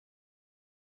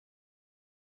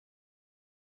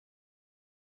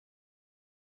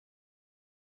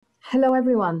Hello,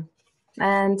 everyone,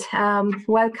 and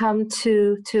welcome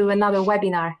to another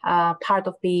webinar, part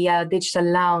of the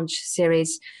Digital Lounge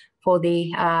series for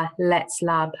the Let's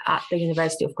Lab at the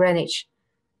University of Greenwich.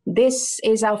 This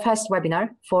is our first webinar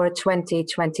for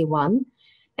 2021,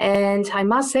 and I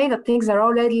must say that things are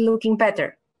already looking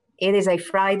better. It is a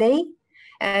Friday.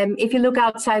 If you look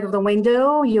outside of the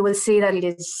window, you will see that it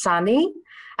is sunny,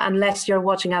 unless you're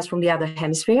watching us from the other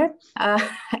hemisphere.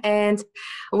 And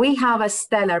we have a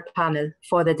stellar panel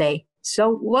for the day.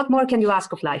 So what more can you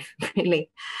ask of life,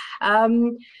 really?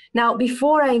 Now,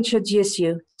 before I introduce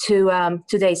you to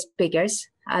today's speakers,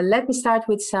 let me start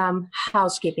with some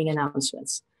housekeeping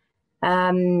announcements.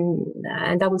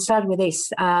 And I will start with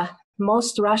this.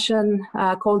 Most Russian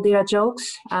Cold Era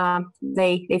jokes,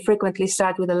 they frequently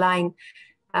start with a line,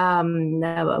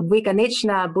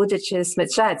 "Выконечно будете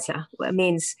смеяться,"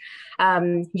 means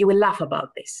you will laugh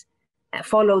about this,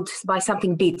 followed by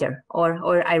something bitter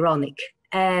or ironic.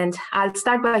 And I'll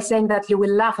start by saying that you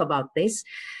will laugh about this,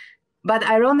 but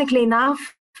ironically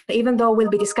enough, even though we'll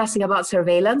be discussing about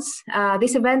surveillance,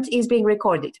 this event is being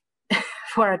recorded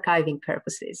for archiving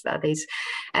purposes, that is.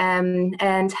 And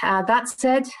that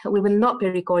said, we will not be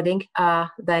recording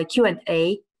the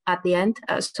Q&A at the end,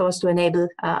 so as to enable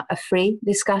a free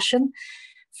discussion.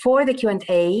 For the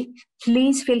Q&A,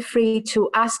 please feel free to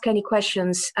ask any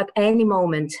questions at any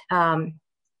moment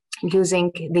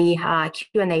using the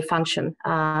Q&A function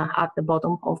at the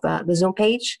bottom of the Zoom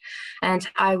page. And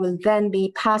I will then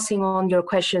be passing on your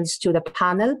questions to the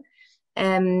panel.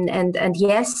 And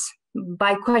yes,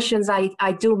 by questions,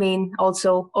 I do mean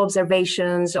also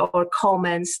observations or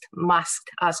comments, must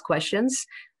ask questions.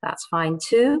 That's fine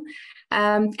too.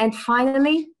 And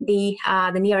finally, the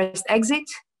nearest exit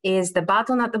is the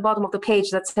button at the bottom of the page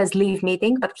that says leave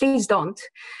meeting, but please don't,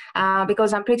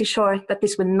 because I'm pretty sure that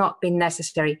this will not be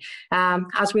necessary,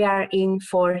 as we are in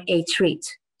for a treat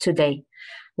today.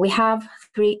 We have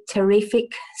three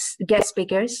terrific guest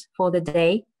speakers for the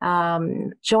day,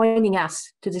 joining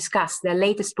us to discuss their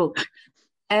latest book,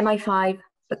 MI5,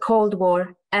 The Cold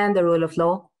War and the Rule of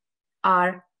Law,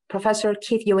 are Professor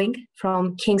KD Ewing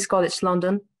from King's College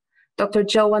London, Dr.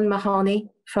 Joan Mahoney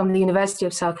from the University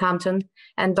of Southampton,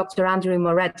 and Dr. Andrew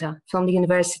Moretta from the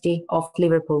University of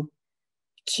Liverpool.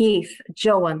 Keith,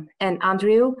 Joan, and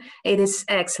Andrew, it is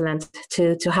excellent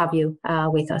to have you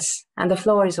with us, and the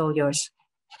floor is all yours.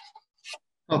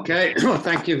 Okay, well,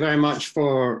 thank you very much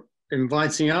for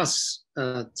inviting us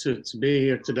to be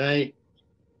here today.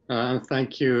 And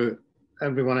thank you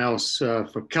everyone else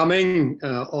for coming,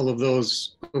 all of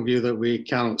those of you that we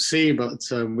cannot see, but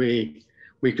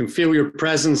we can feel your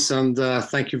presence, and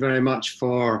thank you very much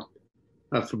for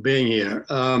being here.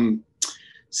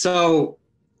 So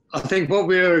I think what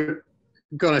we're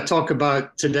going to talk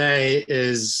about today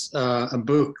is a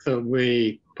book that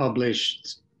we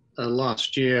published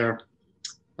last year,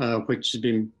 which has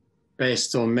been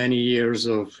based on many years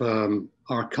of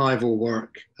archival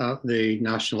work at the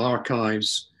National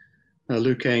Archives,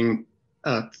 looking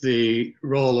at the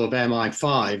role of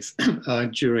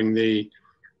MI5 during the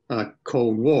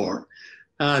Cold War.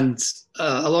 And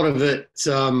a lot of it,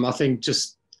 I think,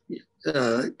 just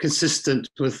consistent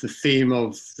with the theme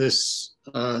of this.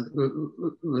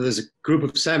 There's a group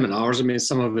of seminars. I mean,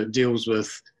 some of it deals with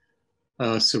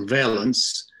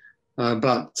surveillance,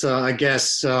 but I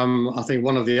guess I think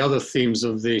one of the other themes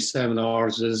of the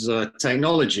seminars is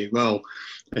technology. Well,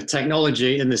 the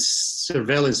technology in the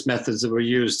surveillance methods that were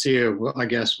used here, I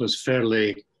guess, was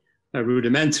fairly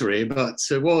rudimentary, but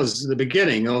it was the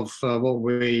beginning of what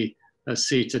we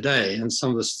see today. And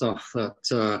some of the stuff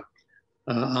that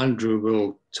Andrew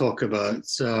will talk about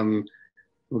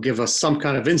will give us some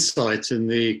kind of insight in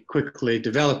the quickly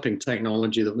developing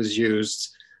technology that was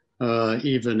used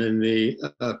even in the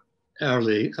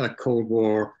early Cold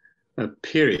War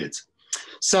period.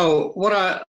 So what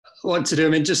I want to do, I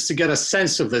mean, just to get a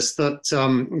sense of this, that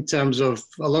in terms of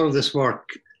a lot of this work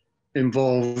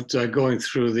involved going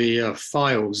through the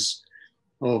files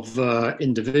of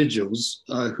individuals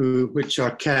which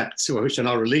are kept, or which are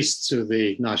now released to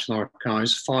the National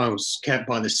Archives, files kept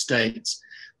by the state,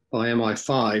 by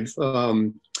MI5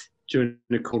 during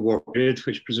the Cold War period,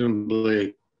 which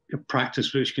presumably a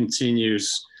practice which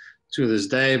continues to this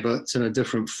day, but in a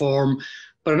different form.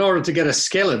 But in order to get a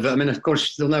scale of it, I mean, of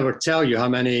course, they'll never tell you how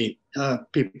many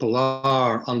people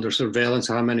are under surveillance,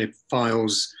 or how many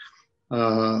files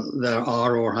there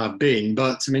are or have been.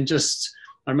 But I mean,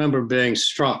 I remember being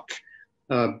struck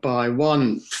by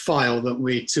one file that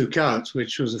we took out,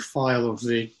 which was a file of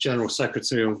the General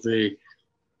Secretary of the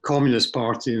Communist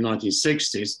Party in the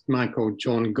 1960s, a man called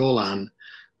John Golan,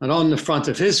 And on the front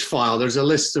of his file, there's a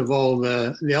list of all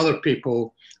the other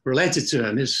people related to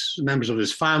him, his members of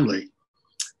his family,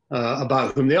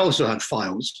 about whom they also had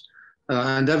files.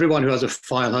 And everyone who has a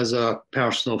file has a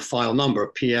personal file number,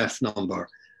 a PF number.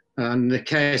 And in the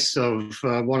case of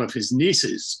one of his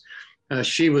nieces,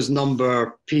 she was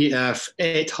number PF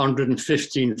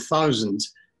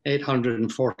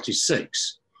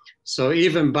 815,846. So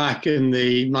even back in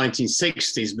the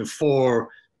 1960s, before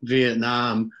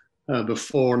Vietnam,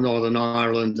 before Northern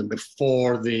Ireland, and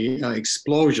before the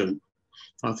explosion,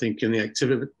 I think in the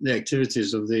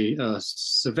activities of the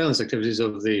surveillance activities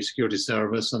of the security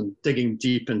service and digging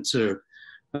deep into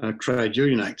trade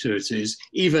union activities,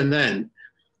 even then,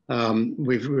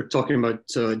 we're talking about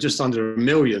just under 1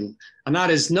 million, and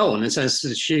that is known in the sense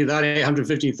that that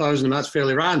 815,000, that's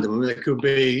fairly random. I mean, it could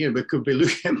be, we could be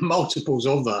looking at multiples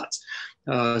of that.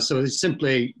 So it's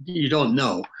simply, you don't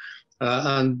know.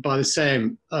 And by the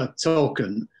same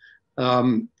token,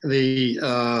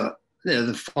 the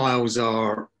files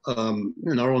are,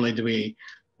 not only do we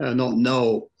not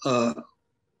know the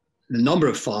number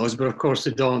of files, but of course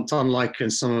they don't, unlike in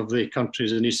some of the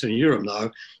countries in Eastern Europe now,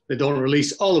 they don't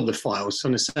release all of the files. So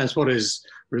in a sense, what is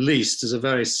released is a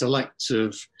very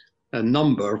selective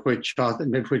number, which I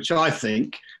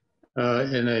think,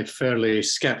 in a fairly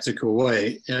skeptical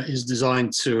way, is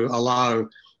designed to allow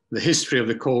the history of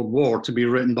the Cold War to be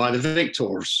written by the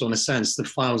victors. So in a sense, the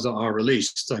files that are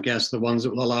released, I guess, the ones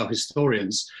that will allow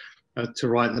historians to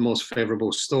write the most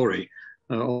favorable story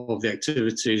of the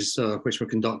activities which were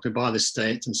conducted by the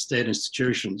state and state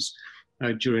institutions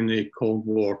during the Cold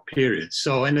War period.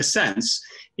 So in a sense,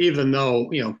 even though,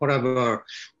 whatever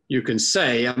you can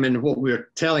say, I mean, what we're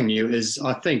telling you is,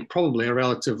 I think, probably a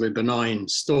relatively benign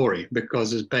story,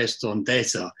 because it's based on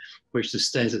data which the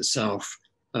state itself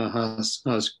has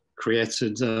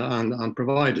created and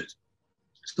provided.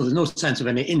 So there's no sense of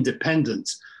any independent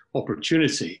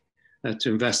opportunity to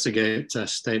investigate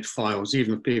state files,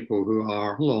 even people who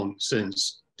are long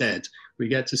since dead. We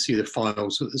get to see the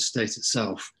files that the state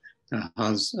itself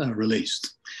has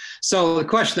released. So the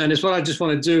question then is, what I just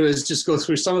want to do is just go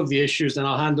through some of the issues, and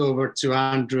I'll hand over to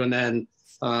Andrew, and then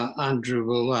Andrew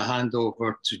will hand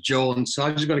over to Joan. So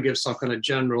I'm just going to give some kind of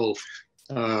general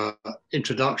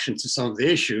introduction to some of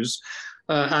the issues.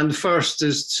 And the first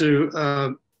is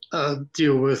to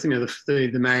deal with, the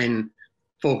main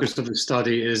focus of the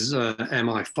study is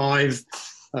MI5.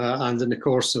 And in the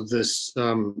course of this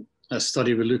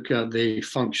study, we look at the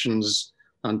functions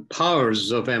and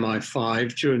powers of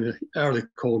MI5 during the early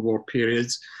Cold War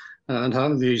periods, and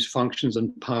how these functions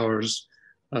and powers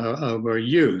were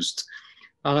used.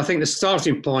 And I think the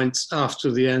starting point after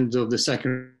the end of the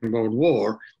Second World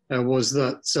War was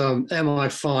that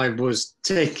MI5 was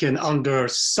taken under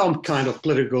some kind of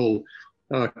political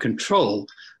control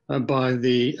by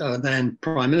the then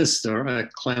Prime Minister,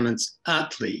 Clement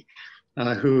Attlee,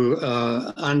 who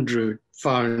Andrew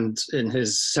found in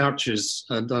his searches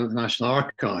done at the National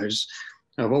Archives,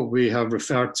 what we have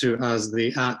referred to as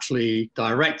the Attlee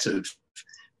Directive,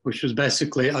 which was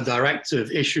basically a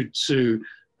directive issued to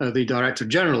the Director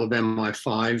General of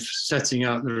MI5, setting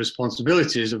out the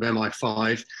responsibilities of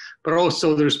MI5, but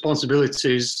also the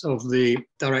responsibilities of the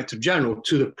Director General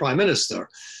to the Prime Minister,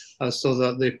 so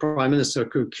that the Prime Minister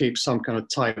could keep some kind of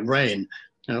tight rein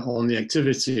on the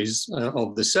activities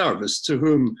of the service, to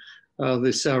whom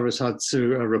the service had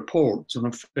to report on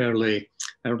a fairly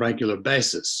regular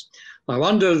basis. Now,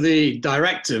 under the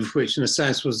directive, which in a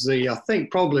sense was I think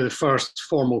probably the first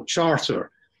formal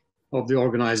charter of the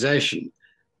organization,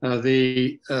 what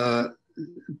the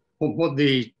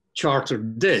charter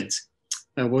did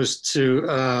was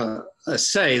to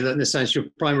say that in a sense your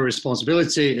primary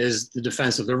responsibility is the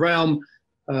defense of the realm,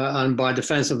 and by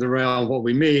defense of the realm what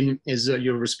we mean is that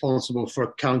you're responsible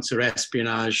for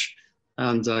counter-espionage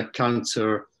and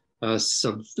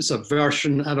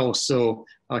counter-subversion, and also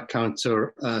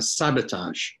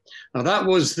counter-sabotage. Now that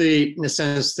was in a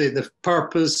sense, the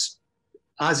purpose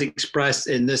as expressed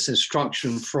in this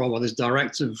instruction or this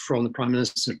directive from the Prime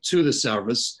Minister to the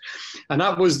service. And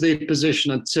that was the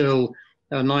position until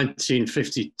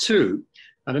 1952.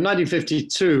 And in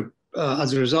 1952,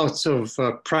 as a result of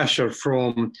pressure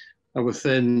from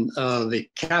within the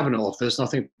Cabinet Office, and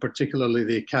I think particularly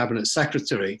the Cabinet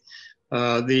Secretary,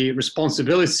 the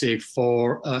responsibility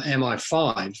for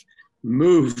MI5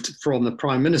 moved from the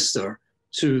Prime Minister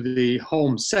to the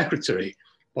Home Secretary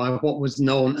by what was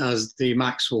known as the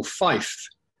Maxwell-Fyfe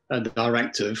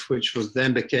directive, which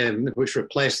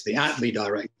replaced the Attlee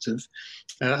directive.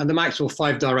 And the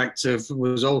Maxwell-Fyfe directive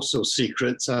was also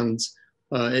secret, and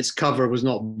its cover was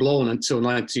not blown until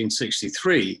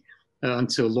 1963,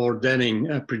 until Lord Denning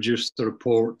produced the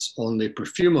report on the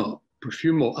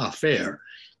Profumo affair,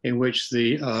 in which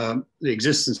the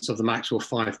existence of the Maxwell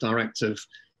 5 directive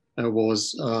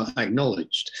was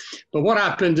acknowledged. But what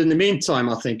happened in the meantime,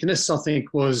 I think, and this I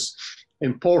think was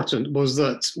important, was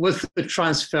that with the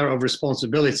transfer of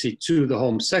responsibility to the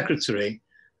Home Secretary,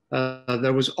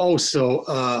 there was also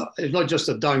not just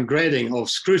a downgrading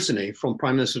of scrutiny from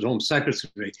Prime Minister to Home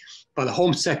Secretary, but the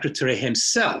Home Secretary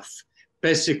himself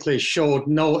basically showed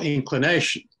no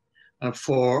inclination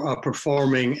for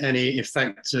performing any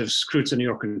effective scrutiny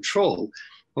or control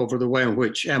over the way in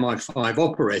which MI5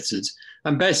 operated.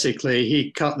 And basically,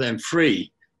 he cut them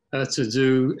free to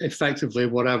do effectively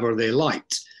whatever they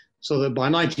liked. So that by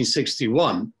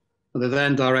 1961, the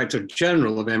then Director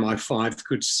General of MI5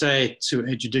 could say to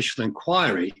a judicial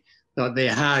inquiry that they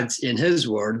had, in his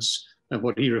words,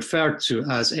 what he referred to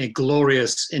as a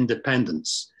glorious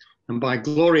independence. And by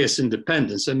glorious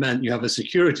independence, it meant you have a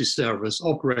security service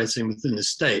operating within the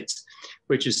state,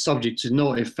 which is subject to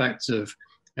no effective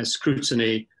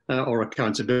scrutiny or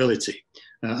accountability.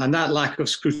 And that lack of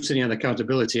scrutiny and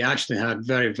accountability actually had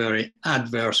very, very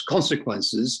adverse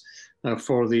consequences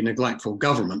for the neglectful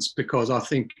governments, because I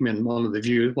think, I mean, one of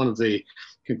the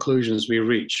conclusions we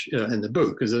reach in the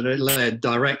book is that it led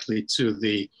directly to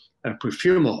the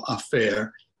Profumo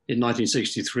affair in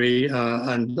 1963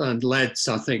 and led,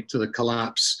 I think, to the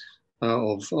collapse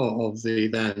of the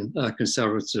then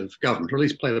Conservative government, or at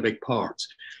least played a big part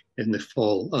in the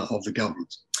fall of the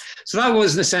government. So that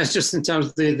was, in a sense, just in terms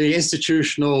of the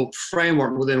institutional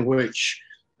framework within which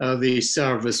the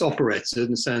service operated.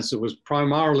 In a sense, it was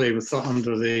primarily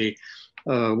under the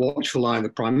watchful eye of the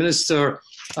Prime Minister,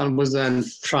 and was then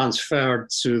transferred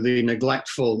to the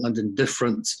neglectful and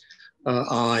indifferent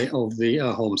eye of the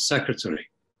Home Secretary.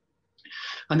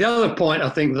 And the other point I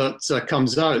think that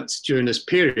comes out during this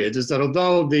period is that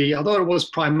although it was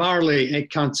primarily a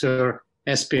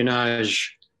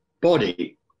counter-espionage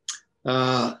body,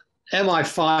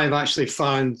 MI5 actually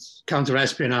found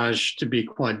counter-espionage to be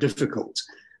quite difficult.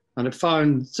 And it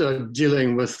found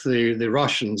dealing with the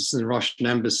Russians, the Russian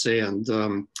embassy and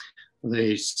the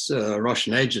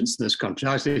Russian agents in this country,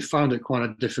 actually found it quite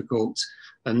a difficult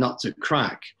nut to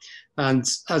crack. And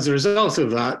as a result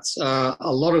of that,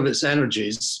 a lot of its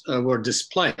energies were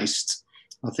displaced,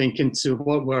 I think, into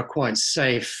what were quite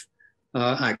safe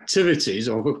activities,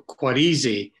 or quite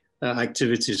easy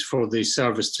activities for the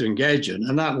service to engage in.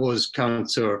 And that was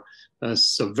counter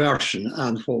subversion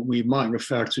and what we might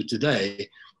refer to today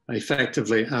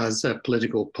effectively as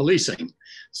political policing.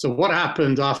 So what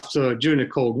happened during the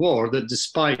Cold War, that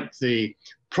despite the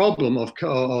problem of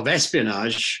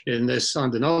espionage in this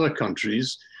and in other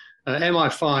countries,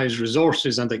 MI5's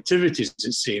resources and activities,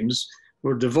 it seems,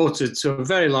 were devoted to a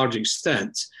very large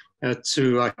extent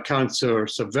to counter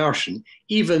subversion,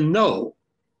 even though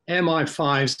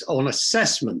MI5's own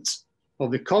assessment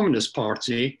of the Communist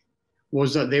Party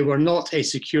was that they were not a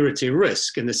security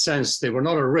risk, in the sense they were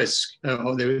not a risk,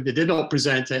 or they did not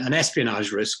present an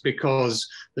espionage risk, because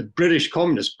the British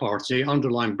Communist Party,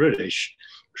 underlying British,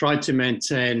 tried to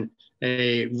maintain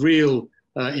a real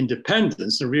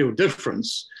independence, a real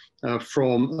difference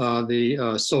from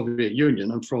the Soviet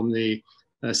Union and from the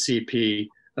CPSU.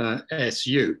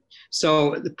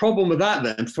 So the problem with that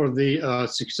then,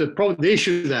 the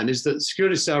issue then is that the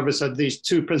security service had these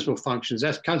two principal functions,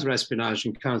 counter-espionage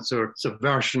and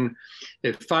counter-subversion.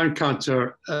 It found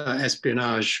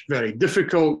counter-espionage very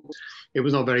difficult. It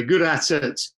was not very good at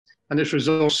it. And its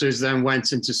resources then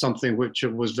went into something which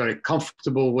it was very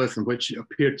comfortable with and which it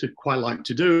appeared to quite like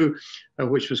to do,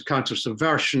 which was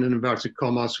counter-subversion, in inverted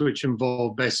commas, which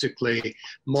involved basically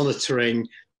monitoring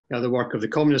the work of the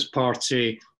Communist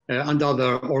Party and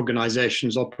other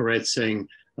organizations operating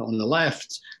on the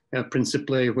left,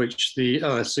 principally, which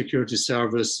the security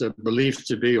service believed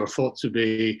to be or thought to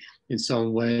be in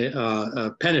some way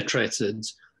penetrated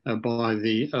by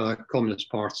the Communist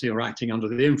Party, or acting under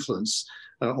the influence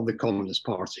of the Communist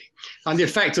Party. And the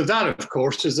effect of that, of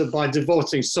course, is that by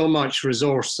devoting so much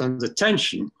resource and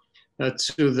attention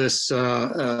to this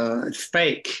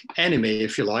fake enemy,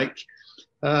 if you like,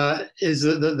 is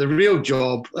that the real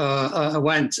job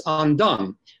went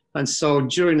undone. And so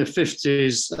during the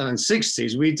 50s and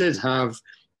 60s, we did have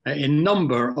a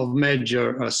number of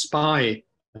major spy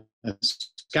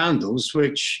scandals,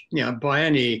 which, by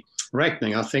any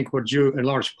reckoning, I think were due in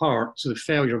large part to the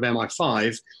failure of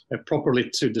MI5 properly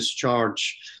to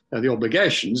discharge the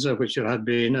obligations which it had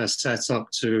been set up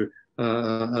to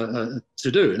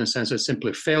do. In a sense, it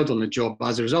simply failed on the job,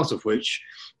 as a result of which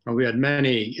we had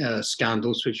many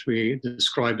scandals, which we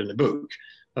describe in the book,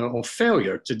 of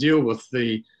failure to deal with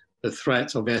the the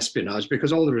threat of espionage,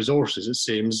 because all the resources, it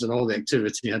seems, and all the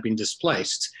activity had been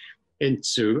displaced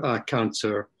into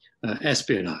counter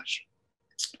espionage.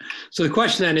 So the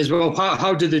question then is, well,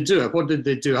 how did they do it? What did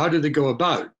they do? How did they go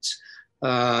about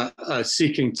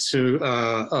seeking to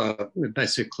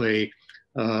basically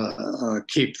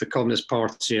keep the Communist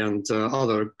Party and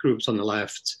other groups on the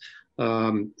left,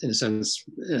 in a sense,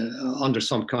 under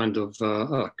some kind of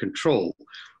control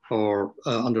or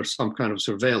under some kind of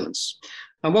surveillance?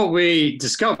 And what we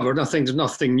discovered, I think there's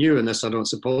nothing new in this, I don't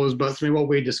suppose, but I mean, what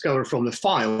we discovered from the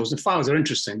files are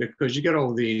interesting because you get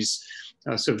all these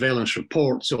surveillance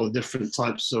reports, all different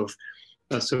types of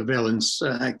surveillance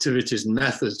activities and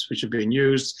methods which are being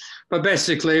used. But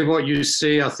basically what you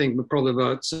see, I think probably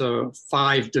about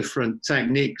 5 different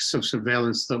techniques of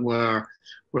surveillance that were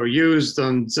used.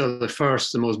 And the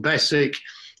first, the most basic,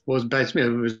 was basically, it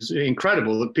was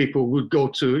incredible that people would go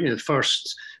to,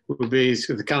 first would be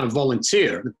the kind of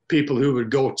volunteer, the people who would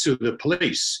go to the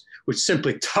police, would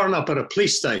simply turn up at a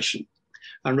police station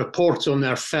and report on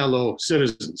their fellow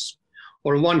citizens.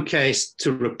 Or in one case,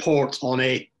 to report on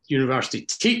a university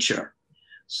teacher.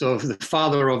 So if the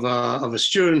father of a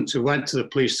student who went to the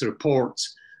police to report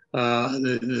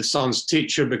the son's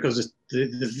teacher, because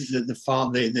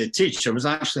the teacher was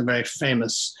actually a very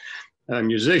famous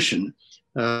musician,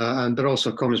 but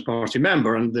also a Communist Party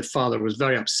member, and the father was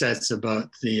very upset about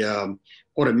the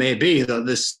what it may be that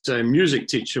this music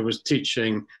teacher was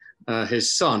teaching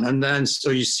his son. And then so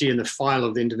you see in the file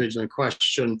of the individual in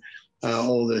question,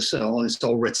 all this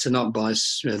all written up by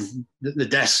the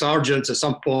desk sergeant. At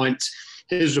some point,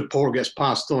 his report gets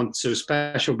passed on to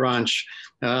special branch,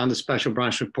 and the special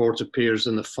branch report appears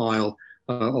in the file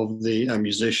of the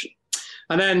musician.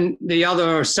 And then the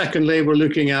other, secondly, we're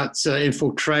looking at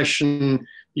infiltration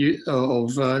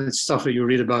of stuff that you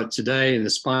read about today in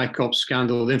the Spy Cop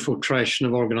scandal, the infiltration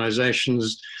of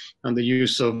organizations and the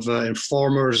use of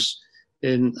informers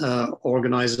in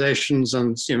organizations,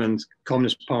 and the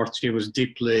Communist Party was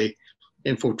deeply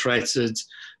infiltrated.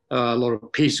 A lot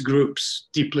of peace groups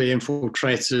deeply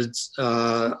infiltrated,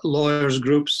 lawyers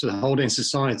groups, the holding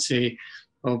society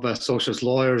of socialist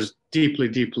lawyers deeply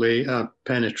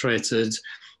penetrated,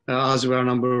 as were a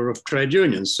number of trade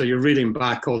unions. So you're reading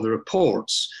back all the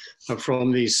reports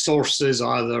from these sources,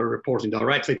 either reporting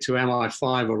directly to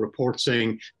MI5 or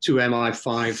reporting to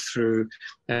MI5 through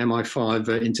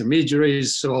MI5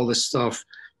 intermediaries. So all this stuff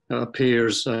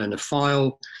appears in the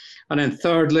file. And then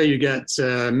thirdly, you get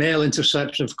mail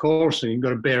interception, of course, and you've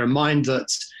got to bear in mind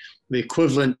that the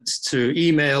equivalent to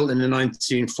email in the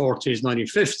 1940s,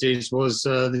 1950s was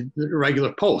the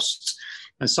regular post.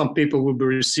 And some people would be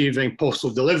receiving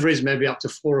postal deliveries maybe up to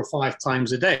 4 or 5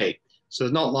 times a day. So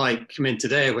it's not like, I mean,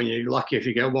 today when you're lucky if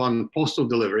you get one postal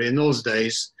delivery. In those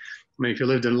days, I mean, if you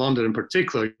lived in London in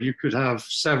particular, you could have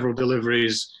several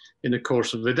deliveries in the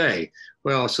course of the day.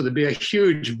 Well, so there'd be a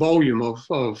huge volume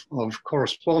of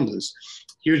correspondence,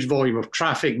 huge volume of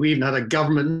traffic. We even had a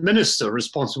government minister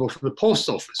responsible for the post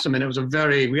office. I mean, it was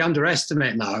we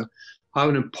underestimate now how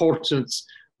an important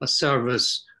a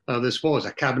service this was.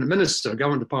 A cabinet minister,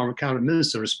 government department cabinet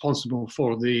minister responsible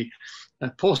for the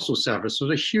postal service. It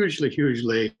was a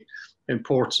hugely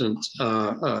important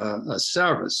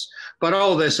service. But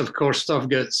all this, of course, stuff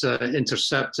gets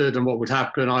intercepted, and what would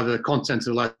happen, either the content of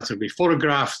the letter would be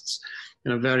photographed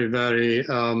in a very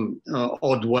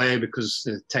odd way, because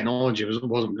the technology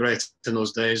wasn't great in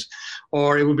those days,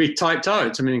 or it would be typed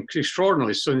out. I mean,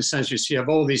 extraordinarily. So in a sense, you have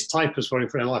all these typists working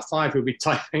for MI5 who would be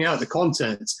typing out the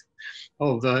content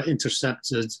of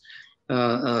intercepted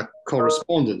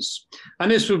correspondence.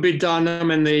 And this would be done, I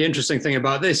mean, the interesting thing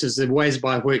about this is the ways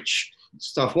by which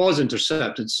stuff was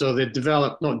intercepted. So they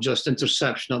developed not just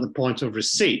interception at the point of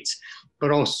receipt,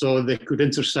 but also they could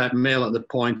intercept mail at the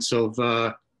point of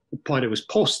the point it was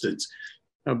posted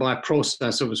by a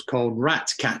process that was called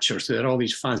rat catcher. So they had all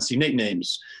these fancy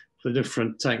nicknames for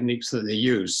different techniques that they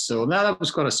used. So that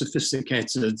was quite a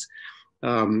sophisticated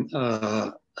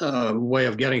way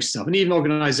of getting stuff. And even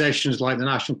organizations like the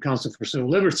National Council for Civil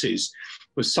Liberties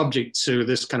was subject to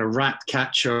this kind of rat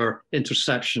catcher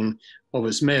interception of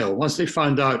its mail. Once they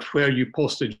found out where you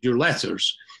posted your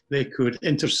letters, they could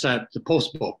intercept the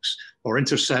post box or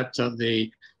intercept at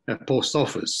the post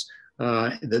office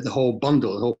the whole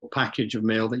bundle, the whole package of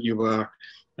mail that you were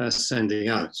sending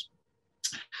out.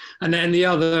 And then the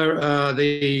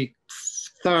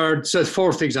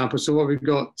fourth example, so what we've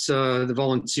got, the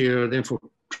volunteer, the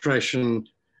infiltration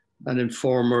and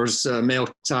informers, mail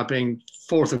tapping.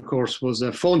 Fourth, of course, was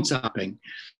phone tapping,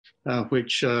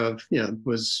 which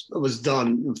was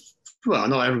done. Well,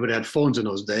 not everybody had phones in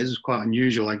those days. It was quite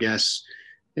unusual, I guess,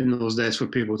 in those days for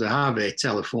people to have a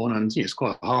telephone, and it's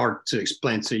quite hard to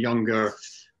explain to younger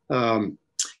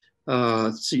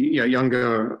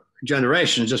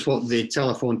generations just what the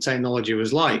telephone technology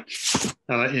was like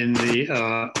in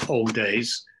the old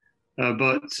days.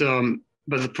 But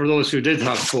for those who did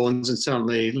have phones, and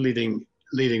certainly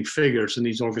leading figures in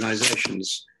these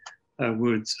organizations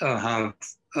would have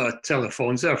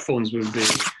telephones, their phones would be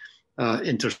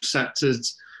intercepted.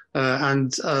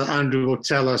 And Andrew will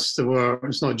tell us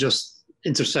it's not just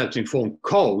intercepting phone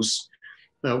calls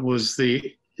that was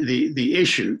the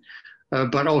issue,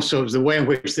 but also it was the way in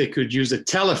which they could use a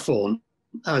telephone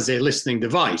as a listening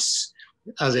device,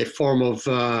 as a form of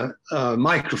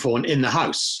microphone in the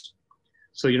house.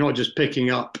 So you're not just picking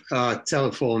up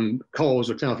telephone calls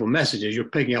or telephone messages, you're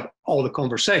picking up all the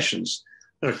conversations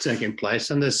that are taking place.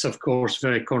 And this, of course,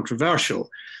 very controversial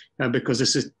because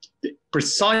this is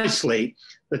precisely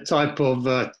the type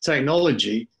of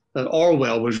technology that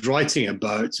Orwell was writing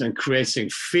about and creating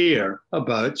fear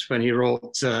about when he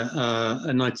wrote in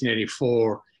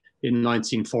 1984 in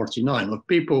 1949. If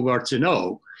people were to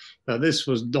know that this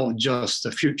was not just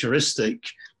a futuristic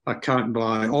account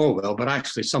by Orwell, but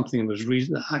actually something that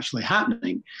was actually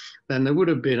happening, then there would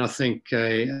have been, I think,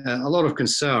 a lot of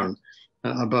concern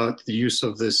about the use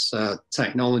of this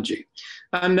technology.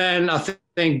 And then I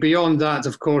think beyond that,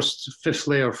 of course,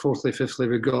 fifthly,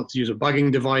 we've got the use of bugging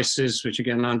devices, which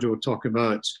again, Andrew will talk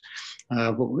about,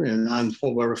 and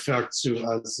what were referred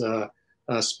to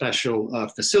as special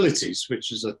facilities,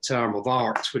 which is a term of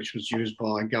art which was used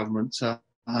by government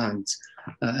and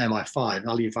MI5.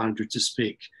 I'll leave Andrew to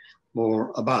speak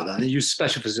more about that. And use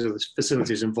special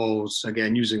facilities involves,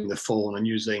 again, using the phone and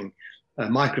using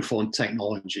microphone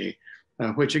technology,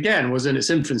 which again was in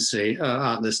its infancy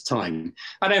at this time.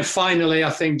 And then finally, I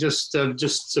think just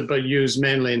about used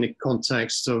mainly in the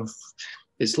context of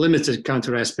its limited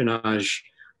counter-espionage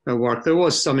work, there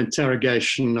was some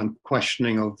interrogation and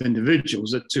questioning of individuals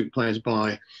that took place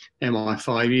by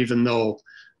MI5, even though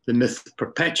the myth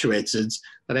perpetuated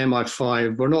that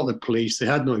MI5 were not the police, they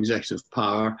had no executive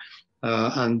power,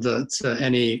 and that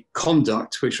any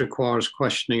conduct which requires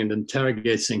questioning and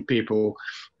interrogating people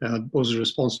was a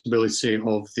responsibility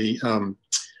of the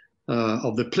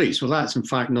police. Well, that's in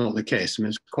fact not the case. I mean,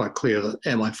 it's quite clear that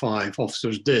MI5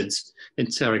 officers did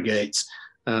interrogate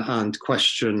and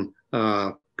question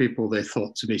people they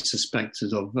thought to be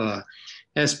suspected of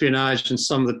espionage. And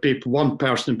some of the people, one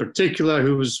person in particular,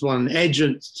 who was one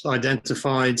agent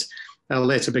identified,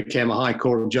 later became a High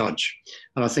Court judge.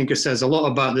 And I think it says a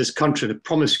lot about this country, the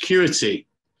promiscuity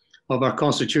of our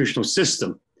constitutional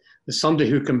system. There's somebody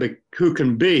who can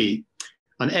be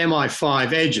an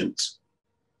MI5 agent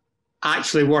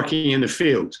actually working in the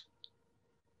field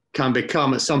can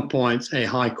become at some point a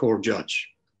High Court judge.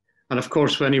 And of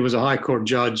course, when he was a High Court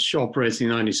judge operating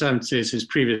in the 1970s, his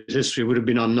previous history would have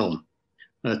been unknown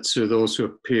to those who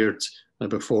appeared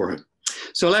before him.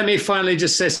 So let me finally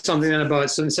just say something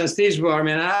about, so since these were, I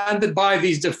mean, and by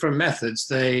these different methods,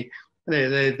 they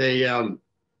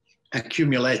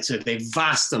accumulated a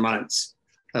vast amount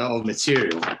of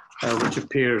material, which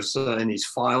appears in these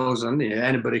files, and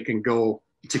anybody can go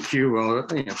to Q, or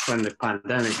when the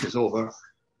pandemic is over,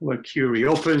 when Q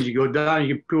reopens, you go down,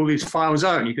 you can pull these files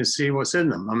out, and you can see what's in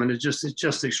them. I mean, it's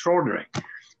just extraordinary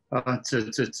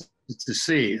to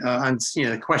see. And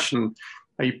the question.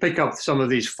 You pick up some of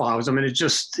these files. I mean, it's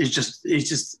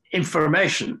just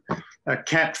information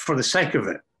kept for the sake of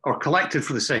it, or collected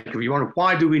for the sake of it. You wonder,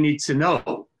 why do we need to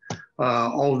know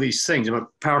all these things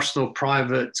about personal,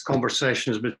 private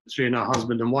conversations between a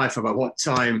husband and wife about what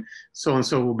time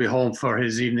so-and-so will be home for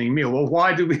his evening meal? Well,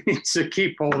 why do we need to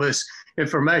keep all this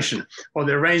information? Or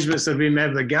the arrangements that we made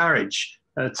with the garage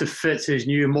to fit his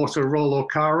new Motorola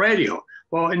car radio?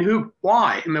 Well, and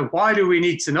why? I mean, why do we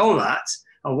need to know that?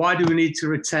 And why do we need to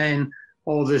retain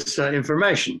all this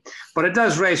information? But it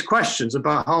does raise questions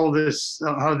about how this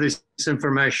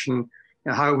information,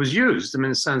 how it was used. I mean,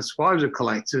 in a sense, why was it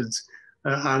collected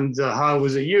and how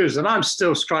was it used? And I'm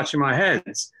still scratching my head.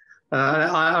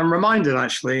 I'm reminded,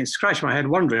 actually, scratching my head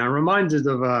wondering, I'm reminded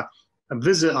of a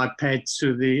visit I paid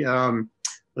to the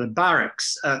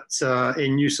barracks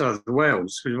in New South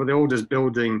Wales, which was the oldest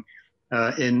building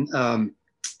in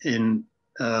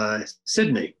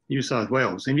Sydney, New South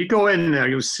Wales. And you go in there,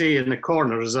 you'll see in the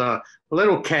corner there's a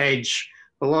little cage,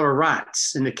 a lot of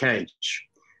rats in the cage.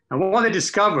 And what they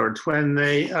discovered when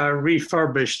they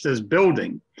refurbished this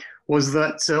building was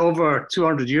that over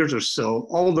 200 years or so,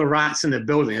 all the rats in the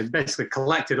building had basically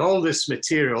collected all this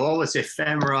material, all this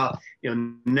ephemera,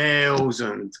 nails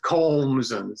and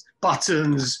combs and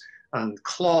buttons and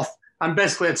cloth, and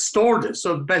basically had stored it,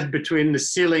 so between the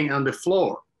ceiling and the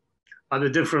floor. at the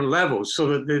different levels, so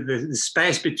that the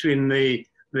space between the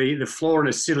floor and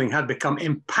the ceiling had become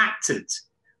impacted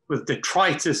with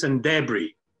detritus and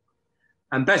debris.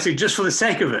 And basically, just for the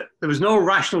sake of it, there was no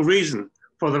rational reason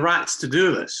for the rats to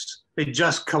do this. They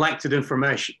just collected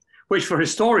information, which for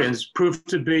historians proved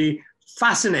to be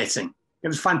fascinating. It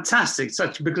was fantastic,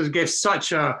 because it gave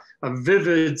such a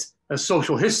vivid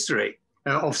social history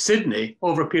of Sydney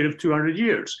over a period of 200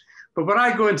 years. But when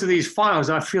I go into these files,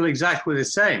 I feel exactly the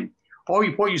same.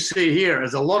 What you see here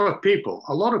is a lot of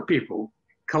people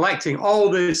collecting all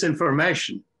this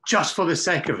information just for the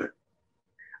sake of it,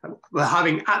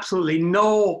 having absolutely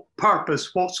no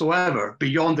purpose whatsoever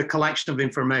beyond the collection of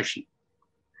information.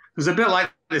 It was a bit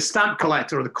like the stamp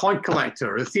collector or the coin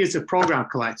collector or the theatre program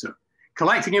collector,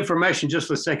 collecting information just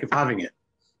for the sake of having it.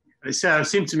 It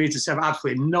seemed to me to have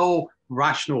absolutely no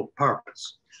rational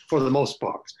purpose for the most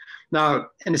part. Now,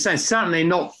 in a sense, certainly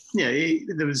not,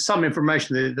 there was some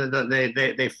information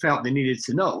that they felt they needed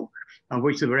to know and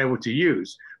which they were able to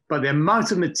use. But the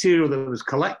amount of material that was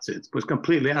collected was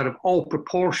completely out of all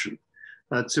proportion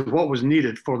to what was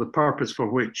needed for the purpose for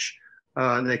which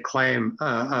they claim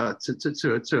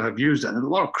to have used it. And a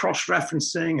lot of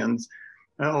cross-referencing and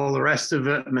all the rest of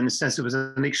it. I mean, in the sense it was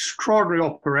an extraordinary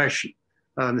operation,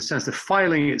 in the sense the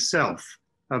filing itself,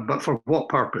 but for what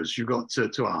purpose, you got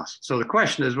to ask. So the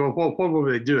question is, well, what were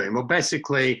they doing? Well,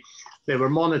 basically, they were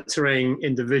monitoring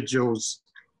individuals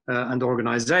and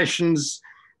organizations.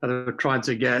 They were trying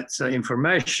to get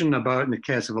information about, in the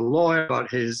case of a lawyer, about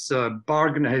his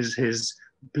bargain, his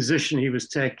position he was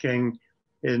taking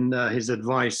in his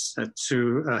advice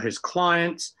to his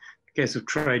client. In the case of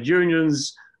trade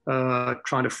unions,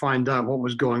 trying to find out what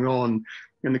was going on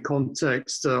in the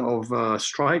context of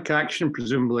strike action,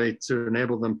 presumably to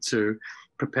enable them to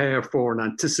prepare for and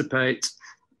anticipate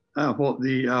what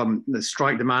the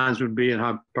strike demands would be and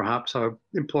how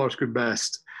employers could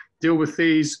best deal with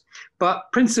these. But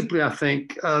principally, I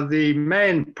think the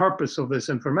main purpose of this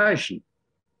information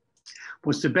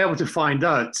was to be able to find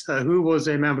out who was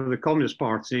a member of the Communist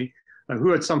Party, who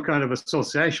had some kind of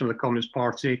association with the Communist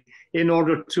Party, in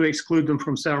order to exclude them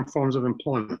from certain forms of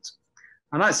employment.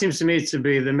 And that seems to me to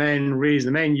be the main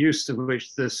reason, the main use to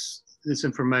which this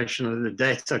information, the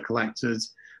data collected,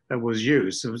 was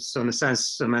used. So in a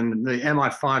sense, I mean, the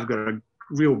MI5 got a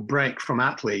real break from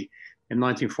Attlee in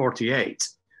 1948,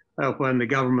 when the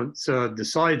government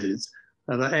decided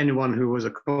that anyone who was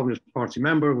a Communist Party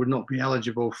member would not be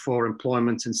eligible for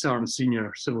employment in certain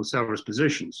senior civil service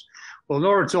positions. Well, in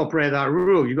order to operate that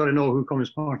rule, you've got to know who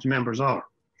Communist Party members are.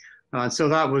 So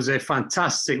that was a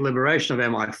fantastic liberation of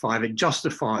MI5. It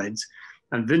justified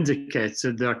and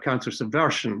vindicated their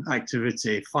counter-subversion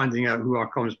activity, finding out who are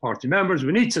Communist Party members.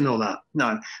 We need to know that.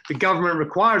 Now, the government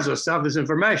requires us to have this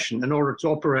information in order to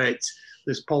operate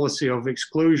this policy of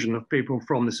exclusion of people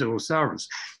from the civil service.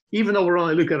 Even though we're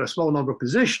only looking at a small number of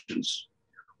positions,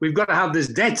 we've got to have this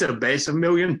database of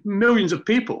millions of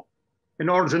people in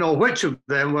order to know which of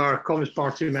them were Communist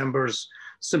Party members,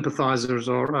 sympathizers,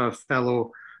 or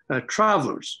fellow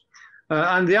travelers.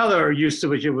 And the other use to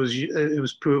which it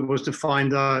was put was to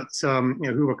find out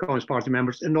who were Communist Party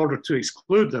members in order to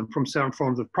exclude them from certain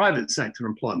forms of private sector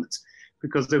employment,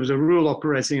 because there was a rule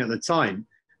operating at the time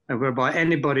whereby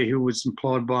anybody who was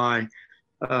employed by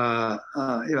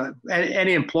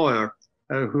any employer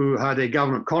who had a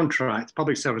government contract,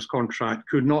 public service contract,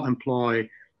 could not employ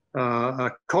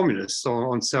communists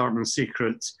on certain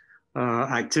secret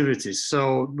activities.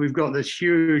 So we've got this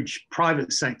huge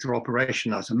private sector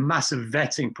operation. That's a massive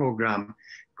vetting program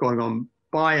going on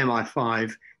by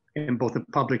MI5 in both the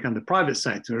public and the private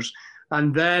sectors.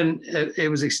 And then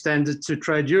it was extended to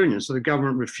trade unions. So the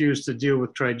government refused to deal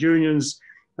with trade unions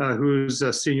whose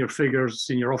senior figures,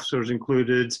 senior officers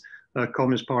included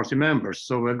Communist Party members.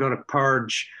 So we've got to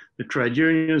purge the trade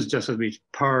unions, just as we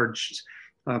purged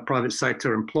private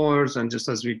sector employers, and just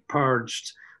as we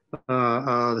purged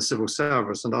the civil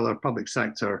service and other public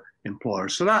sector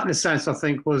employers. So that, in a sense, I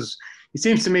think it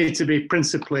seems to me to be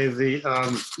principally the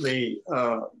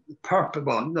purpose,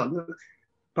 well,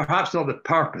 perhaps not the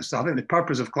purpose. I think the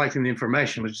purpose of collecting the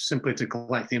information was simply to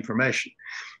collect the information.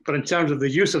 But in terms of the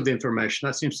use of the information,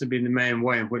 that seems to be the main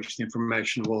way in which the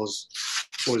information was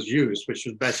used, which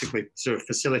was basically to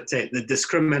facilitate the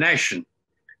discrimination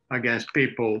against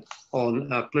people on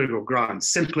political grounds,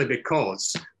 simply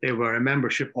because they were a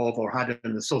membership of or had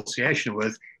an association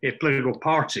with a political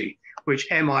party, which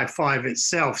MI5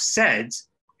 itself said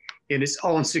in its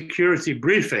own security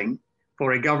briefing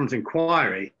for a government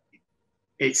inquiry,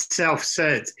 itself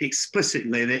said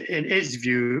explicitly that in its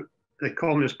view, the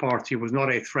Communist Party was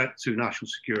not a threat to national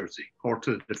security or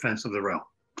to the defense of the realm.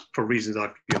 for reasons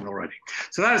I've given already.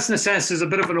 So that's, in a sense, is a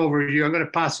bit of an overview. I'm going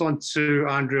to pass on to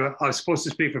Andrew. I was supposed to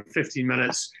speak for 15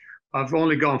 minutes. I've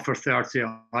only gone for 30.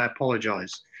 I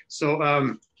apologize. So,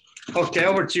 okay,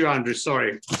 over to you, Andrew.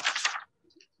 Sorry.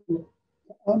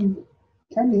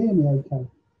 Can you hear me okay?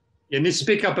 You need to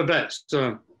speak up a bit.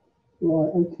 So.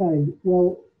 Right, okay.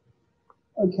 Well,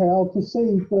 okay, I'll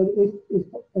proceed, but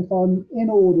if I'm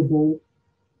inaudible,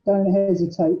 don't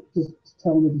hesitate to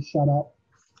tell me to shut up,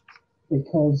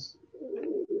 because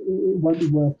it won't be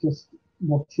worth just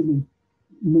watching me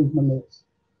move my lips.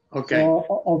 Okay.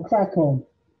 So I'll crack on.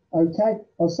 Okay,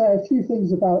 I'll say a few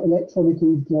things about electronic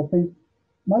eavesdropping,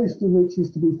 most of which is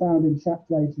to be found in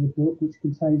chapter 8 of the book, which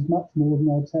contains much more than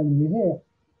I'll tell you here.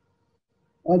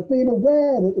 I've been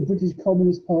aware that the British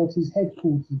Communist Party's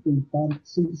headquarters has been bumped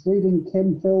since reading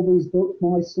Ken Philby's book,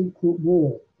 My Secret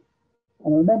War.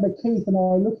 And I remember Keith and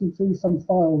I looking through some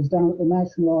files down at the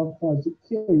National Archives at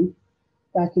Kew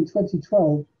back in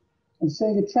 2012 and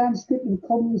seeing a transcript of a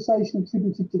conversation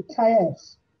attributed to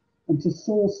KS and to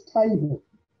Source Table.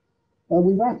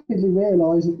 We rapidly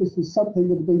realised that this was something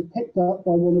that had been picked up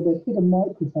by one of the hidden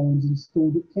microphones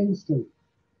installed at King Street.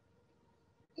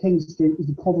 King Street was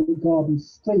the Covent Garden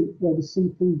street where the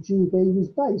CPGB was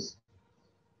based.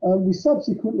 We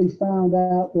subsequently found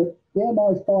out that the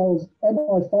MI5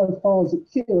 files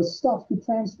at Kew are stuffed with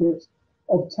transcripts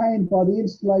obtained by the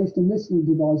installation of listening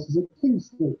devices at King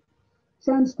Street.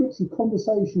 Transcripts of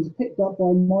conversations picked up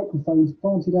by microphones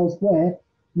planted elsewhere,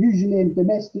 usually in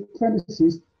domestic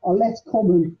premises, are less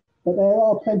common, but there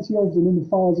are plenty of them in the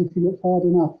files if you look hard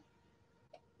enough.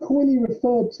 Coyly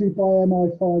referred to by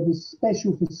MI5 as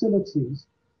special facilities,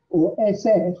 or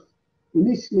SF,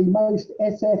 initially most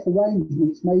SF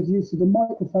arrangements made use of a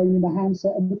microphone in the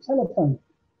handset of the telephone.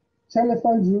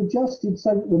 Telephones were adjusted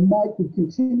so that the mic would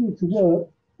continue to work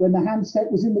when the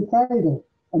handset was in the cradle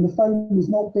and the phone was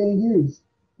not being used.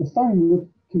 The phone would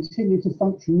continue to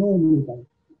function normally though.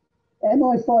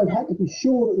 MI5 had to be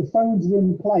sure that the phones were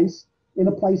in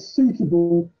a place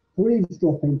suitable for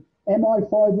eavesdropping.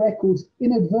 MI5 records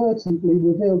inadvertently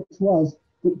revealed to us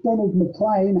that Donald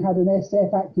McLean had an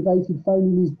SF-activated phone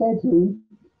in his bedroom,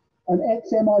 and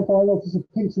ex-MI5 officer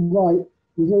Peter Wright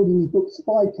revealed in his book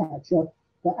Spycatcher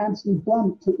that Anthony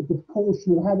Blunt took the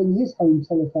precaution of having his home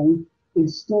telephone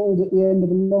installed at the end of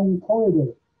a long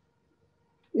corridor.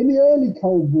 In the early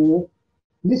Cold War,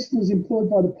 listeners employed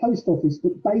by the post office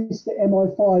but based at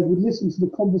MI5 would listen to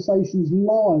the conversations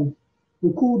live,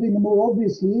 recording the more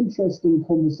obviously interesting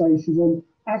conversations on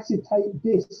acetate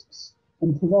discs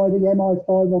and providing MI5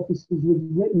 officers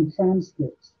with written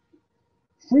transcripts.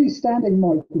 Freestanding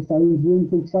microphones were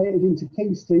infiltrated into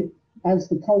King Street as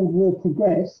the Cold War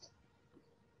progressed.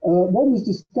 One was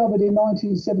discovered in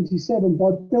 1977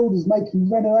 by builders making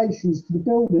renovations to the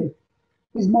building.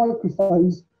 These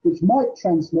microphones, which might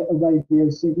transmit a radio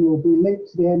signal or be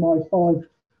linked to the MI5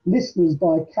 listeners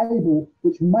by a cable,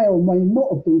 which may or may not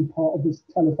have been part of this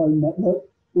telephone network,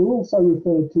 were also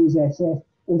referred to as SF,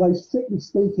 although strictly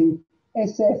speaking,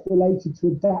 SF related to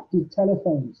adapted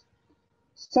telephones.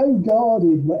 So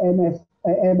guarded were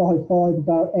MI5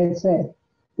 about SF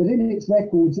that in its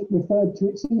records it referred to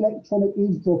its electronic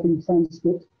eavesdropping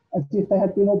transcript as if they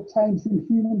had been obtained from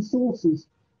human sources.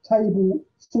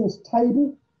 Source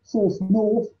Table, Source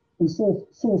North, and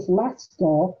Source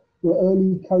Lascar were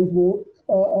early Cold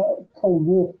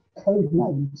War code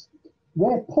names.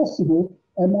 Where possible,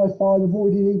 MI5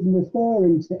 avoided even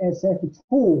referring to SF at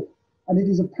all, and it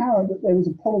is apparent that there was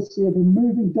a policy of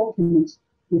removing documents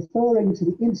referring to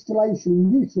the installation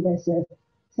and use of SF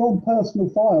from personal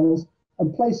files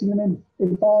and placing them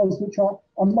in files which are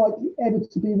unlikely ever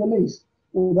to be released,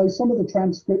 although some of the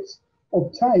transcripts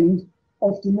obtained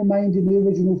often remained in the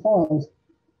original files.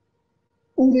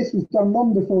 All this was done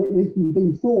long before it had even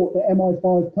been thought that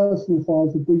MI5 personal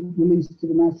files would be released to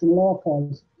the National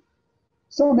Archives.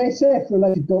 Some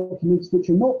SF-related documents, which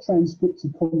are not transcripts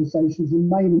of conversations,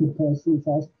 remain in the personal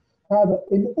files. However,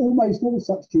 in almost all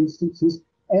such instances,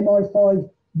 MI5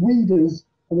 readers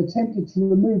have attempted to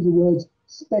remove the words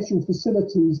special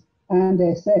facilities and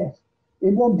SF.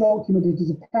 In one document, it is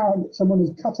apparent that someone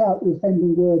has cut out the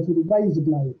offending words with a razor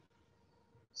blade.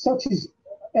 Such is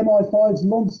MI5's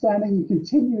long-standing and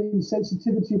continuing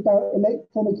sensitivity about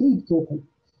electronic eavesdropping.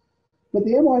 But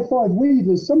the MI5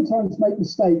 readers sometimes make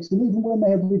mistakes, and even when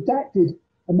they have redacted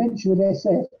a mention of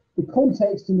SF, the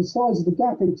context and the size of the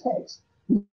gap in text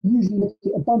usually make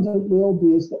it abundantly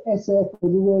obvious that SF or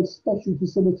the word special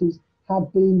facilities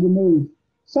have been removed.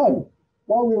 So,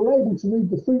 while we were able to read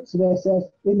the fruits of SF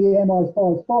in the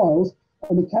MI5 files,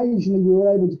 and occasionally we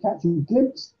were able to catch a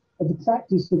glimpse of the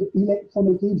practice of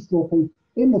electronic eavesdropping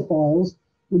in the files,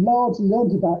 we largely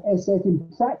learned about SF in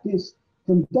practice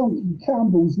from Duncan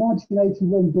Campbell's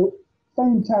 1981 book,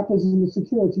 Phone Tappers in the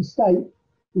Security State,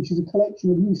 which is a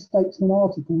collection of New Statesman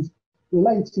articles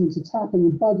relating to tapping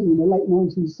and bugging in the late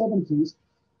 1970s,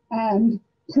 and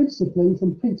principally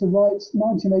from Peter Wright's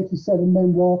 1987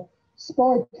 memoir,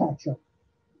 Spycatcher.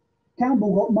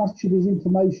 Campbell got much of his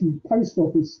information from post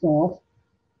office staff.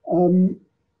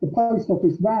 The post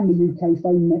office ran the UK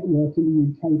phone network in the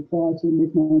UK prior to the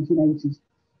mid-1980s,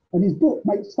 and his book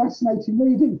makes fascinating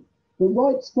reading. But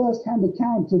Wright's first-hand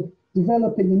account of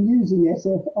developing and using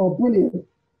SF are brilliant.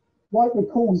 Wright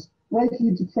recalls breaking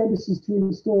into premises to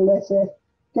install SF,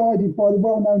 guided by the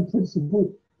well-known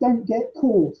principle, don't get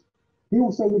caught. He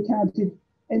also recounted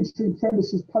entering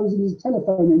premises posing as a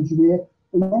telephone engineer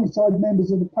alongside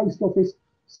members of the Post Office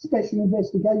Special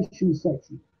Investigation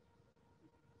Section.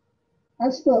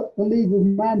 As for the legal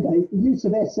mandate, the use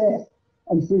of SF,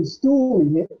 and for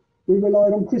installing it, we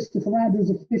relied on Christopher Andrews'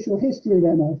 official history of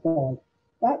MI5.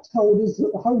 That told us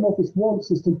that the Home Office warrant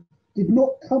system did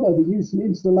not cover the use and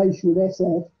installation of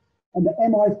SF, and that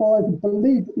MI5 had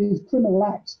believed that these criminal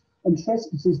acts and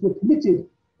trespasses were permitted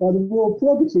by the royal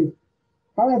prerogative.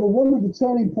 However, one of the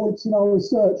turning points in our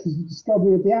research was the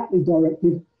discovery of the Attlee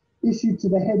Directive, issued to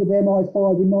the head of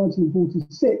MI5 in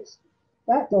 1946.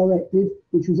 That directive,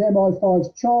 which was MI5's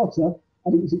charter,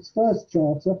 and it was its first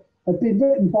charter, had been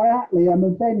written by Attlee and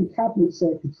the then Cabinet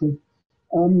Secretary,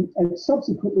 and it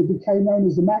subsequently became known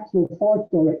as the Maxwell 5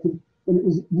 Directive when it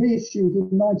was reissued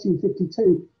in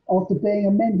 1952 after being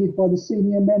amended by the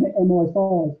senior men at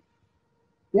MI5.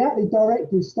 The Attlee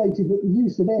Directive stated that the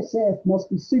use of SF must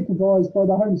be supervised by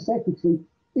the Home Secretary,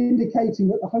 indicating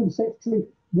that the Home Secretary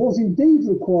was indeed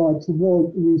required to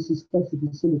warrant the use of special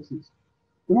facilities.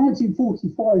 The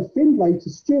 1945 Findlay to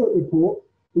Stewart report,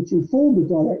 which informed the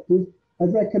directive,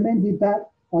 had recommended that,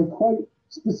 I quote,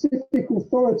 specific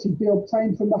authority be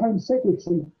obtained from the Home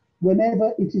Secretary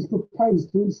whenever it is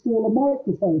proposed to install a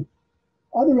microphone.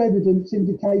 Other evidence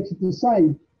indicated the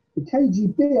same. The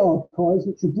KGB archives,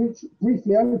 which were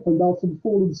briefly opened after the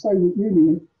fall of the Soviet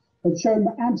Union, had shown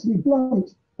that Anthony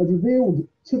Blunt had revealed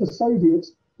to the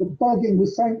Soviets that bugging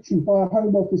was sanctioned by a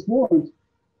Home Office warrant.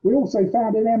 We also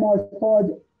found an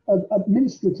MI5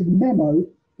 administrative memo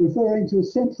referring to a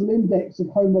central index of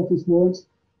Home Office warrants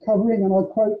covering, and I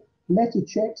quote, letter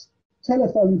checks,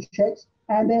 telephone checks,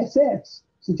 and SFs,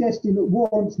 suggesting that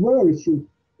warrants were issued.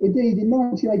 Indeed, in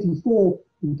 1984,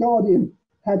 The Guardian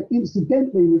had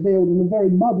incidentally revealed in a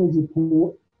very muddled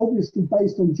report, obviously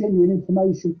based on genuine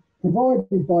information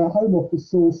provided by a Home Office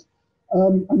source,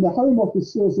 and the Home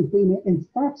Office source had been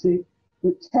emphatic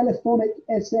that telephonic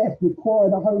SF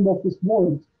required a Home Office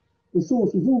warrant. The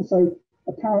source was also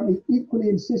apparently equally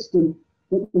insistent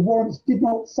that the warrants did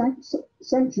not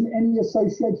sanction any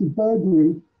associated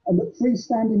burglary and that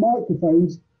freestanding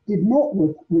microphones did not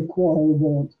require a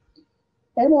warrant.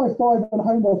 MI5 and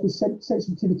Home Office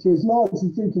sensitivity is largely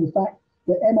due to the fact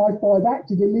that MI5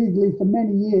 acted illegally for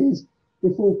many years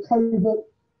before covert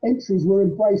entries were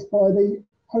embraced by the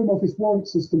Home Office warrant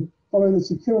system following the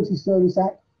Security Service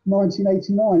Act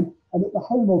 1989, and that the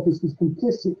Home Office was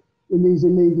complicit in these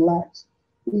illegal acts,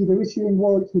 either issuing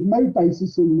warrants with no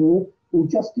basis in law or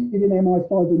just giving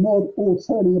MI5 a nod or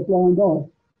turning a blind eye.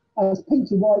 As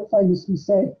Peter Wright famously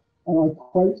said, and I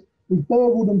quote, "We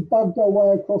burgled and bugged our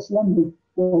way across London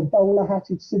while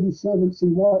bowler-hatted civil servants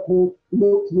in Whitehall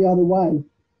looked the other way."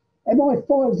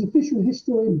 MI5's official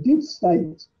historian did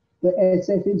state that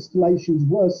SF installations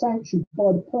were sanctioned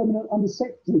by the Permanent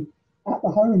Under-Secretary at the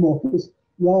Home Office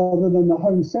rather than the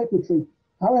Home Secretary.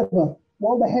 However,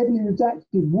 while the heavily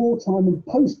redacted wartime and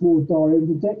post-war diary of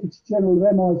the Deputy General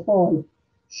of MI5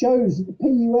 shows that the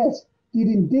PUS did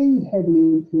indeed heavily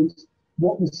influence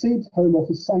what received Home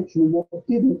Office sanction and what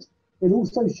didn't, it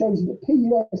also shows that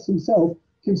the PUS himself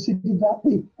considered that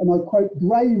the, and I quote,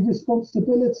 grave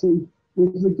responsibility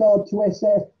with regard to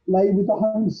SF lay with the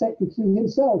Home Secretary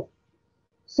himself.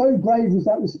 So grave was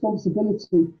that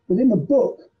responsibility that in the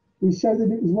book we show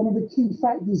that it was one of the key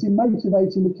factors in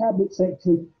motivating the Cabinet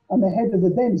Secretary and the head of the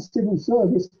then Civil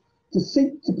Service to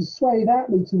seek to persuade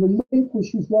Attlee to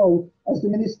relinquish his role as the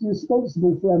minister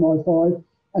responsible for MI5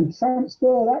 and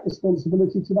transfer that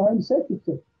responsibility to the Home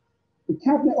Secretary. The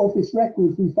Cabinet Office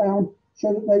records we found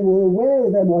show that they were aware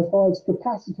of MI5's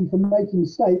capacity for making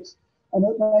mistakes and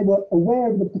that they were aware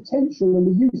of the potential and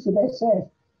the use of SF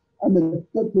and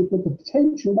the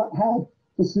potential that had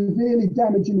for severely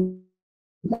damaging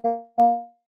the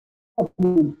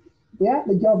government. The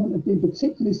Attlee government had been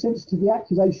particularly sensitive to the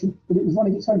accusation that it was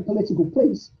running its own political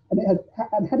police, and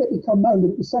had it become known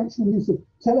that it was sanctioning the use of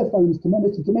telephones to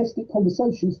monitor domestic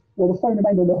conversations while the phone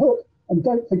remained on the hook, And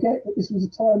don't forget that this was a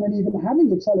time when even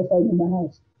having a telephone in the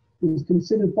house was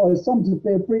considered by some to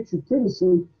be a breach of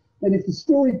privacy. Then if the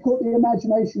story caught the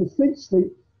imagination of Fleet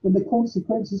Street, then the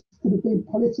consequences could have been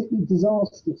politically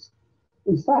disastrous.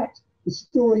 In fact, the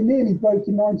story nearly broke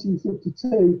in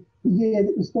 1952, the year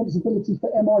that responsibility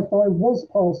for MI5 was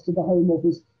passed to the Home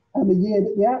Office, and the year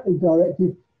that the Attlee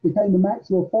Directive became the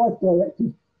Maxwell 5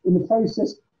 Directive, in the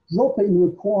process dropping the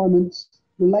requirements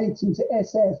relating to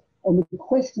SF on the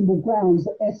questionable grounds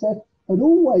that SF had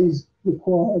always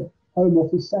required Home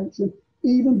Office sanction,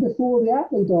 even before the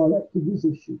Attlee Directive was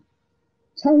issued.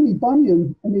 Tony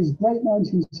Bunyan, in his great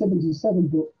 1977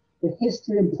 book, The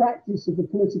History and Practice of the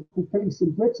Political Police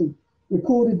in Britain,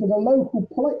 recorded that a local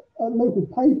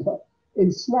paper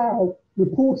in Slough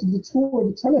reported the tour of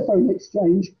the telephone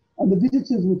exchange, and the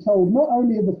visitors were told not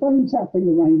only of the phone tapping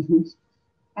arrangements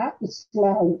at the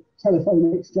Slough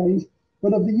telephone exchange,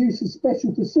 but of the use of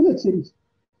special facilities.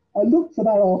 I looked for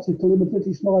that article in the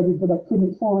British Library, but I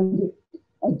couldn't find it.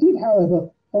 I did, however,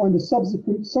 find a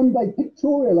subsequent Sunday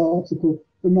Pictorial article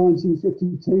from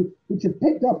 1952, which had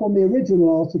picked up on the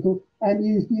original article and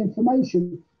used the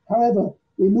information. However,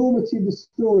 the enormity of the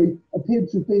story appeared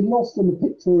to have been lost on the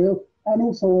Pictorial and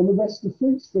also on the rest of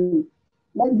Fleet Street.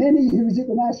 Like many who visit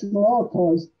the National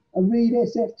Archives and read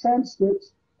SF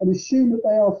transcripts and assume that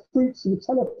they are fruits of a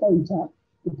telephone tap,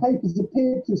 the papers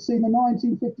appeared to have seen the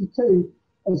 1952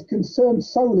 as concerned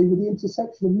solely with the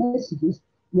interception of messages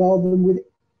rather than with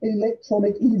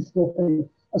electronic eavesdropping,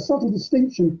 a subtle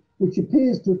distinction which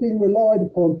appears to have been relied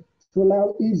upon to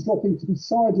allow eavesdropping to be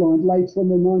sidelined later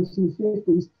on in the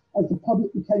 1950s as the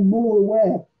public became more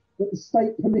aware that the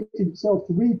state permitted itself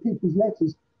to read people's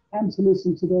letters and to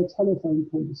listen to their telephone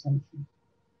conversations.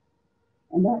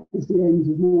 And that is the end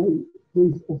of my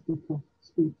brief off-the-cuff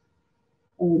speech.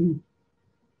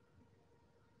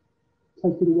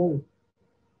 Take it away.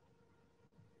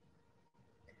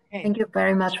 Thank you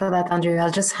very much for that, Andrew.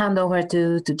 I'll just hand over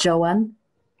to Joan.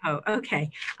 Oh, okay.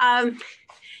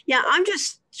 Yeah, I'm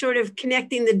just sort of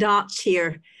connecting the dots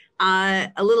here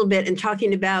a little bit and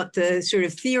talking about the sort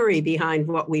of theory behind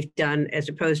what we've done as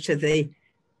opposed to the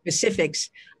specifics.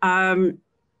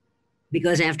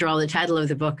 Because after all, the title of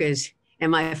the book is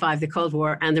MI5, the Cold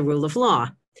War and the Rule of Law.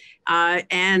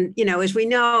 And, you know, as we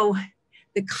know,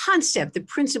 the concept, the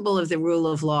principle of the rule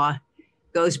of law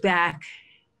goes back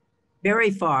very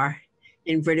far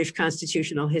in British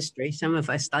constitutional history. Some of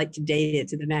us like to date it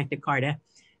to the Magna Carta.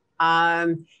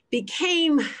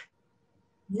 Became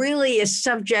really a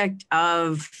subject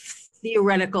of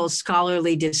theoretical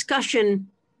scholarly discussion,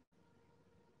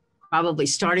 probably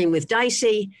starting with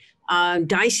Dicey.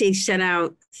 Dicey set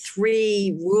out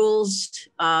 3 rules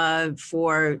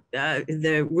for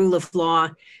the rule of law,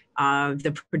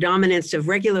 the predominance of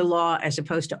regular law as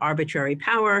opposed to arbitrary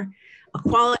power,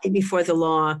 equality before the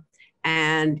law,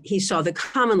 and he saw the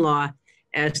common law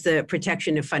as the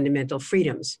protection of fundamental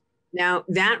freedoms. Now,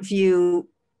 that view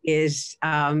is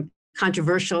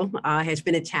controversial, has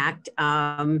been attacked,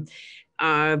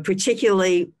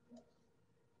 particularly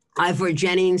Ivor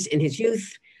Jennings in his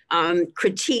youth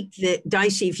critiqued the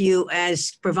Dicey view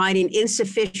as providing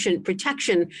insufficient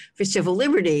protection for civil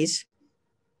liberties,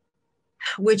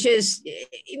 which is,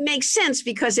 it makes sense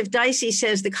because if Dicey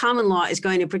says the common law is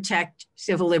going to protect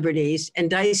civil liberties, and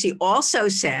Dicey also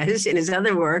says in his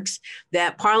other works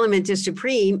that Parliament is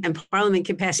supreme and Parliament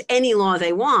can pass any law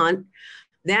they want,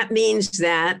 that means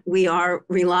that we are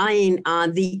relying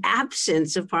on the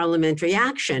absence of parliamentary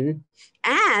action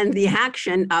and the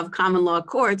action of common law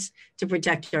courts to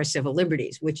protect our civil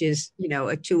liberties, which is, you know,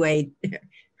 a two-way,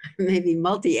 maybe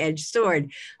multi-edged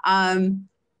sword.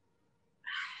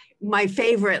 My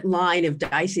favorite line of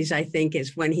Dicey's, I think,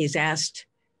 is when he's asked,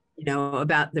 you know,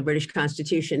 about the British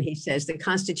Constitution. He says, the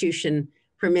Constitution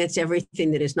permits everything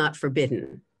that is not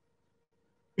forbidden,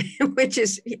 which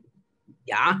is,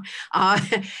 yeah.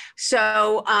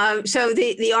 So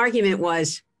the argument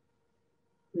was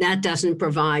that doesn't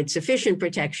provide sufficient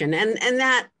protection. And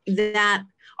that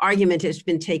argument has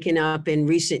been taken up in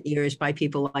recent years by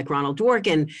people like Ronald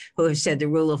Dworkin, who have said the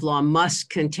rule of law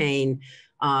must contain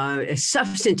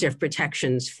substantive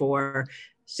protections for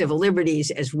civil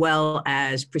liberties as well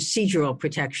as procedural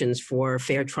protections for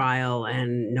fair trial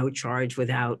and no charge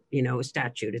without, you know, a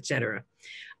statute, et cetera.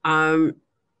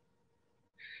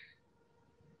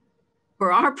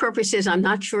 For our purposes, I'm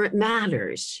not sure it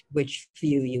matters which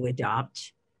view you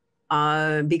adopt,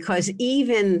 because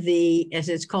even the, as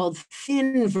it's called,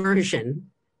 thin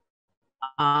version,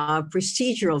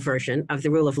 procedural version of the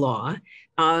rule of law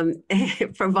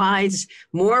provides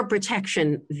more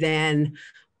protection than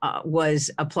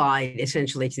was applied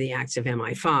essentially to the acts of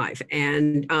MI5.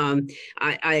 And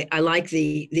I like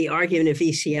the argument of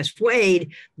ECS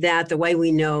Wade that the way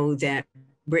we know that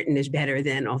Britain is better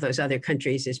than all those other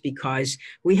countries is because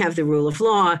we have the rule of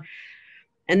law,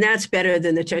 and that's better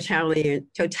than the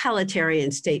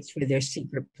totalitarian states with their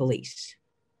secret police.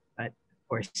 But of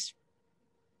course,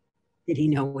 did he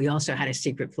know we also had a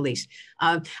secret police?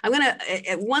 I'm going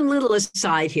to, one little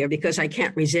aside here because I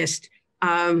can't resist.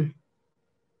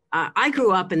 I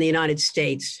grew up in the United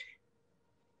States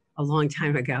a long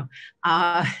time ago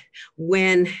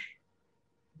when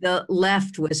the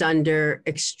left was under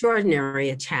extraordinary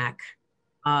attack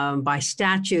by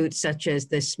statutes such as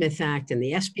the Smith Act and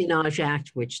the Espionage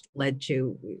Act, which led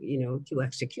to, two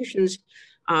executions,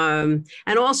 and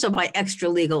also by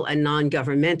extra-legal and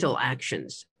non-governmental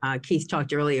actions. Keith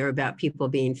talked earlier about people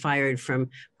being fired from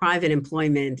private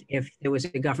employment if there was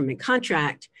a government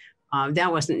contract.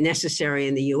 That wasn't necessary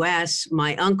in the US.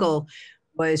 My uncle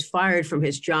was fired from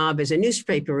his job as a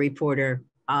newspaper reporter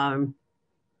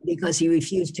because he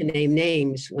refused to name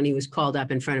names when he was called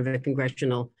up in front of a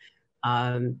congressional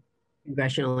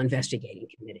investigating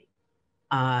committee.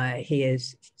 He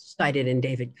is cited in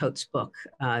David Coates' book,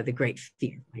 The Great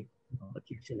Fear.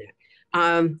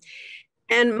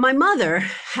 And my mother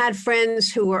had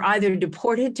friends who were either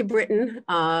deported to Britain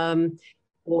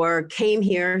or came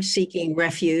here seeking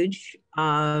refuge.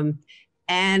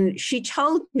 And she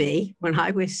told me when I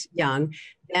was young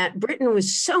that Britain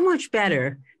was so much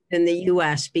better than the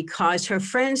US because her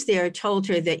friends there told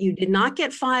her that you did not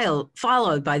get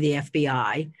followed by the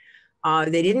FBI.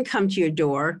 They didn't come to your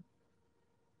door.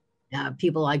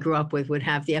 People I grew up with would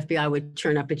have the FBI would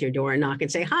turn up at your door and knock and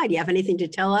say, "Hi, do you have anything to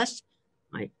tell us?"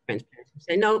 My friends' parents would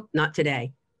say, "No, not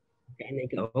today." Okay, and they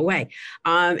go away.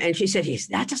 And she said, "Yes,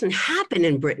 that doesn't happen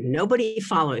in Britain. Nobody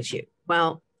follows you."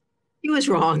 Well, he was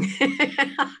wrong,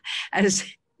 as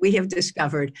we have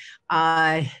discovered.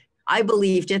 I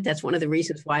believed it. That's one of the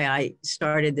reasons why I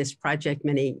started this project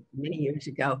many years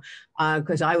ago,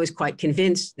 because I was quite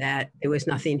convinced that there was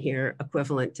nothing here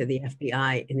equivalent to the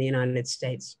FBI in the United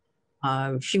States.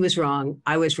 She was wrong.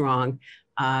 I was wrong.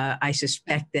 I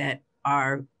suspect that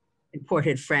our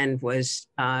imported friend was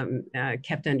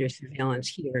kept under surveillance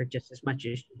here just as much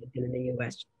as she had been in the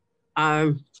US.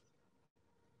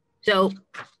 So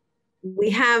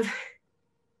we have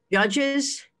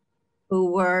judges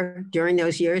who were, during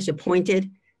those years, appointed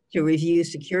to review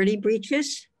security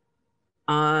breaches,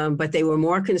 but they were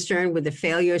more concerned with the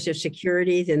failures of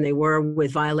security than they were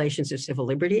with violations of civil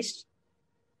liberties.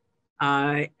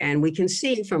 And we can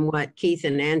see from what Keith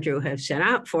and Andrew have set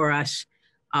out for us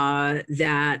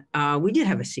that we did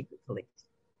have a secret police,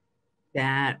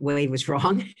 that Wade was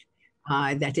wrong,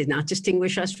 that did not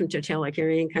distinguish us from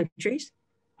totalitarian countries.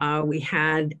 We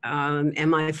had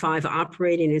MI5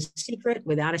 operating in secret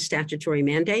without a statutory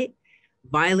mandate,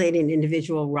 violating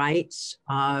individual rights.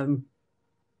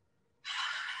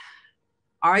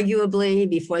 Arguably,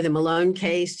 before the Malone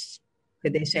case,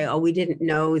 could they say, "Oh, we didn't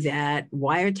know that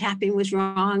wiretapping was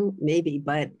wrong"? Maybe,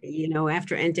 but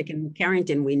after Entick and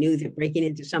Carrington, we knew that breaking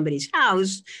into somebody's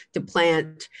house to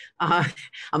plant a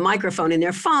microphone in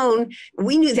their phone,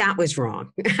 we knew that was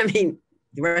wrong. I mean,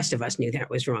 the rest of us knew that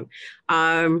was wrong.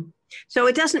 So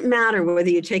it doesn't matter whether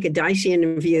you take a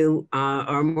Diceian view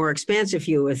or a more expansive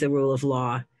view of the rule of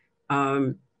law.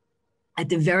 At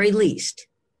the very least,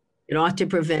 it ought to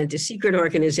prevent a secret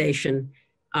organization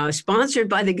sponsored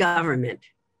by the government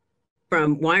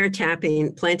from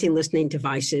wiretapping, planting listening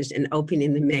devices, and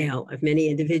opening the mail of many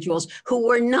individuals who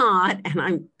were not, and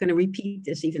I'm going to repeat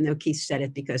this even though Keith said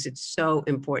it because it's so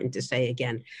important to say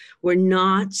again, were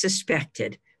not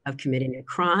suspected of committing a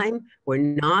crime, were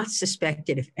not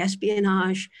suspected of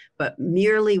espionage, but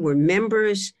merely were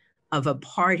members of a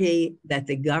party that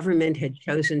the government had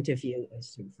chosen to view as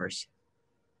subversive.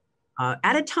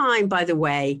 At a time, by the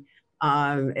way,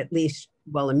 at least,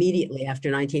 well, immediately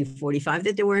after 1945,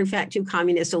 that there were in fact 2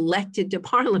 communists elected to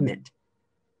parliament.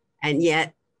 And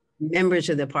yet members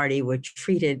of the party were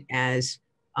treated as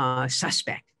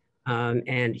suspect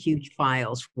and huge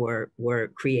files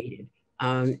were created.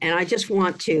 And I just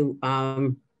want to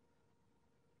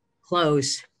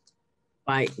close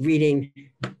by reading,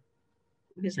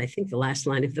 what is I think the last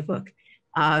line of the book.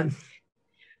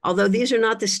 Although these are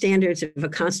not the standards of a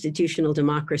constitutional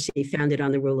democracy founded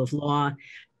on the rule of law,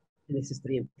 and this is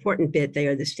the important bit, they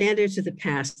are the standards of the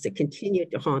past that continue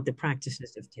to haunt the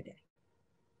practices of today.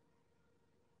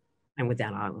 And with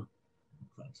that, I will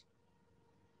close.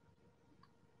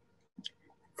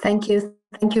 Thank you.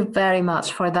 Thank you very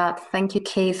much for that. Thank you,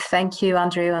 Keith. Thank you,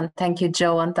 Andrew. And thank you,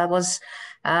 Joan. That was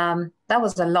That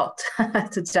was a lot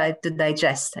to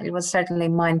digest. It was certainly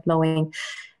mind-blowing.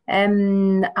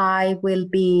 I will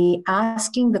be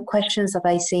asking the questions that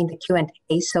I see in the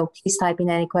Q&A, so please type in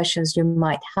any questions you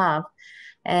might have.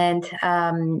 And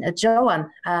Joan,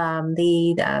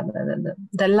 the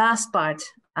last part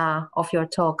of your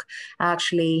talk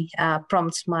actually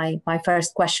prompts my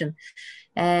first question,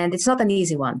 and it's not an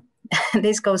easy one.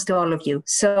 This goes to all of you.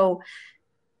 So,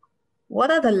 what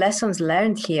are the lessons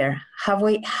learned here? Have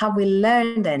we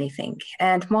learned anything?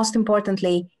 And most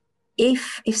importantly,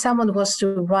 if someone was to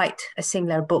write a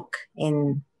similar book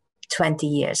in 20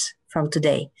 years from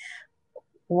today,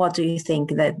 what do you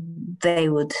think that they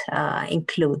would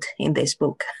include in this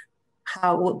book?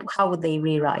 How would they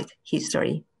rewrite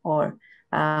history or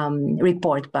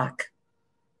report back?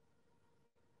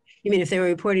 You mean if they were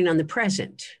reporting on the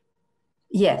present?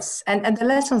 Yes, and the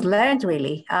lessons learned,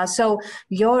 really. So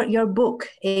your book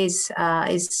is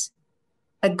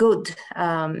a good,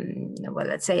 well,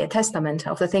 let's say a testament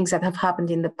of the things that have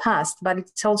happened in the past, but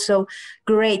it's also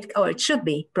great, or it should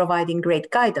be, providing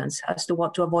great guidance as to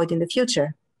what to avoid in the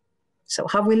future. So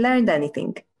have we learned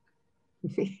anything?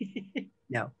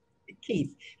 No.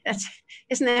 Keith,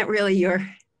 isn't that really your...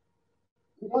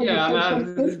 Yeah,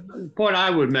 the point I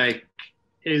would make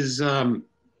is,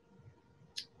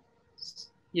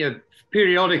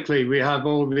 periodically we have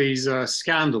all these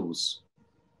scandals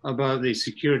about the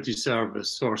security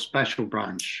service or special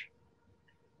branch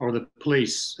or the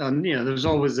police. And, there's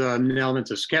always an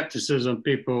element of skepticism.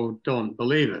 People don't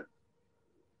believe it.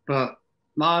 But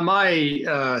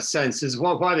my sense is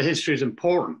why the history is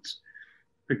important,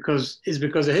 because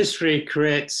the history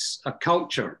creates a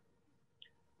culture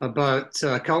about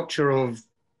a culture of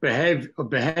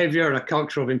behavior and a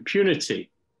culture of impunity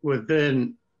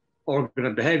within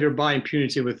behavior by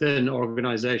impunity within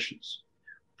organizations,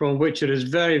 from which it is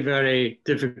very, very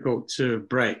difficult to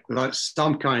break without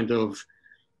some kind of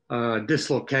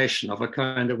dislocation of a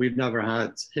kind that we've never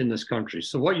had in this country.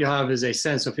 So what you have is a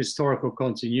sense of historical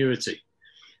continuity.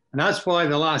 And that's why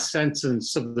the last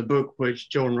sentence of the book, which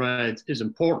Joan read, is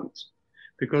important.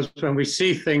 Because when we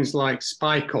see things like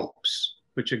spy cops,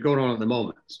 which are going on at the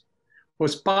moment, well,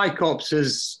 spy cops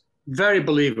is very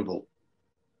believable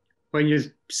when you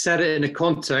set it in the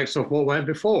context of what went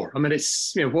before. I mean,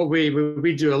 it's, what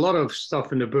we do a lot of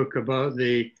stuff in the book about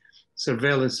the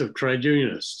surveillance of trade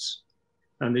unionists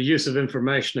and the use of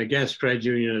information against trade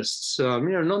unionists,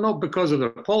 not because of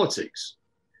their politics,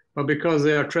 but because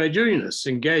they are trade unionists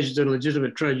engaged in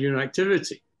legitimate trade union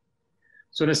activity.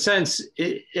 So in a sense,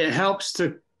 it helps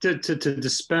to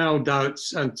dispel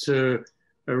doubts and to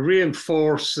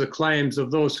reinforce the claims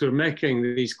of those who are making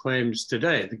these claims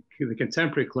today, the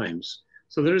contemporary claims.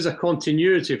 So there is a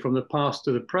continuity from the past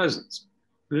to the present.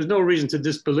 There's no reason to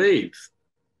disbelieve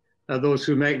those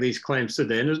who make these claims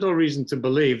today, and there's no reason to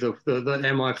believe that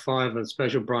MI5 and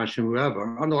Special Branch and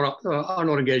whoever are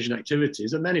not engaged in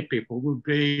activities that many people would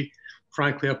be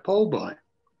frankly appalled by.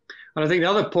 And I think the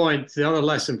other point, the other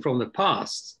lesson from the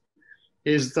past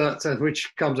is that,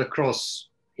 which comes across,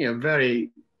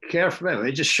 very carefully,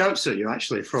 it just shouts at you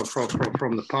actually from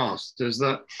the past, is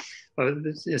that,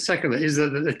 secondly, is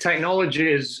that the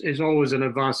technology is always in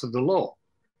advance of the law.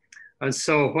 And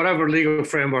so whatever legal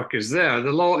framework is there,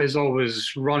 the law is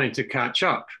always running to catch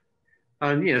up.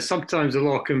 And sometimes the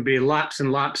law can be laps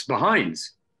and laps behind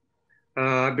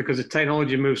because the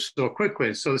technology moves so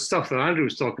quickly. So the stuff that Andrew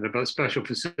was talking about, special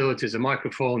facilities and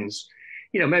microphones,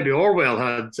 maybe Orwell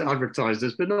had advertised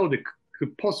this, but nobody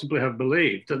could possibly have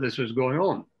believed that this was going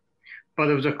on. But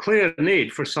there was a clear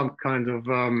need for some kind of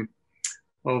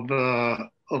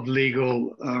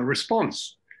legal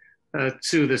response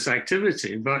to this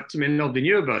activity. But nobody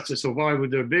knew about it, so why would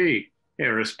there be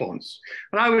a response?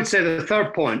 And I would say the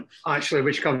third point, actually,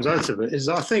 which comes out of it, is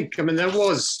I think, there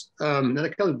was, and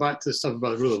it comes back to the stuff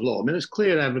about the rule of law. There's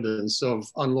clear evidence of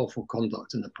unlawful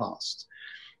conduct in the past.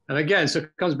 And again, so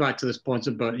it comes back to this point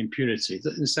about impunity,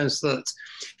 in the sense that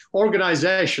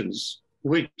organizations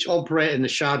which operate in the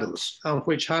shadows and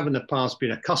which have in the past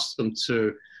been accustomed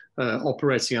to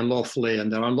operating unlawfully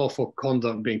and their unlawful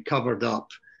conduct being covered up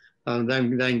and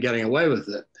then getting away with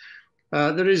it,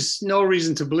 there is no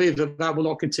reason to believe that will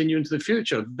not continue into the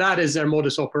future. That is their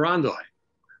modus operandi,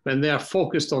 when they are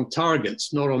focused on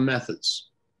targets, not on methods.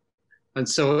 And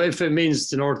so if it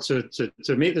means in order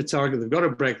to meet the target, they've got to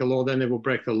break the law, then they will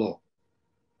break the law.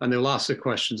 And they'll ask the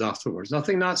questions afterwards. And I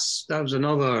think that was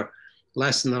another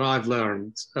lesson that I've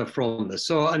learned from this.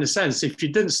 So in a sense, if you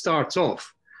didn't start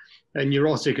off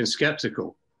neurotic and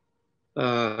skeptical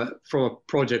from a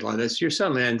project like this, you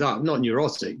certainly end up not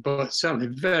neurotic, but certainly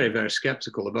very, very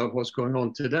skeptical about what's going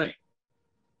on today.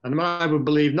 And I would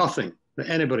believe nothing that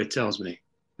anybody tells me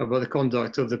about the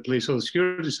conduct of the police or the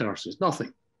security services.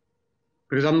 Nothing.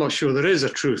 Because I'm not sure there is a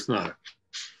truth now.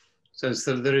 Since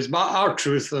there is our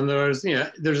truth and there's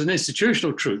an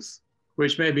institutional truth,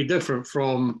 which may be different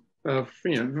from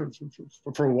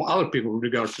from what other people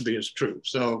regard to be as true.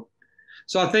 So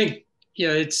I think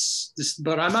it's this,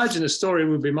 but I imagine the story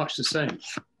would be much the same,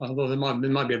 although there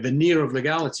might be a veneer of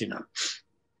legality now.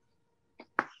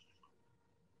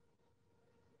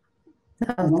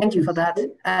 No, thank you for that.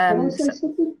 Can I say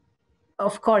something?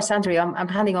 Of course, Andrew, I'm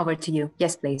handing over to you.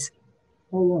 Yes, please.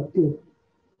 All right, good.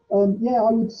 Yeah,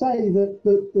 I would say that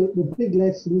the big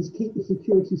lesson is keep the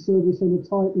security service on a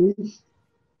tight leash,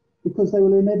 because they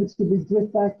will inevitably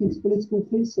drift back into political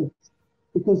policing,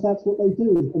 because that's what they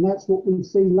do, and that's what we've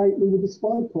seen lately with the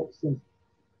spy cops. Then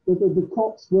the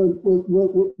cops were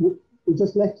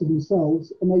just left to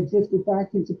themselves, and they drifted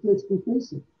back into political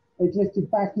policing. They drifted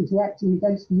back into acting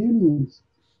against the unions.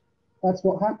 That's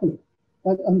what happened,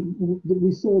 and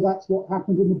we saw that's what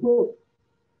happened in the book.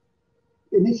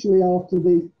 Initially, after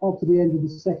the end of the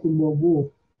Second World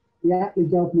War, the Attlee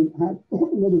government had a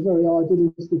lot of very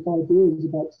idealistic ideas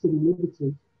about civil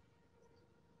liberty.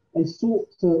 They sought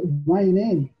to rein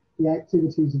in the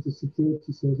activities of the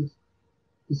security service.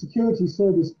 The security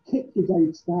service kicked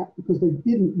against that because they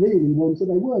didn't really want to.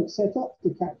 They weren't set up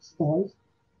to catch spies.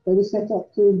 They were set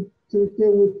up to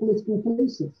deal with political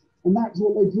policing, and that's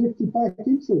what they drifted back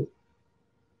into.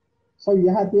 So you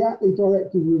had the Attlee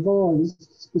Directive revised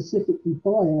specifically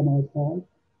by MI5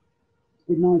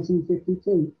 in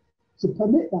 1952 to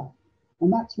permit that.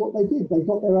 And that's what they did. They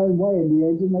got their own way in the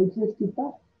end and they drifted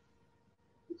back.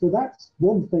 So that's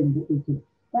one thing that we could,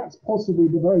 that's possibly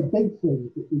the very big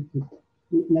thing that we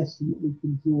could, lesson that we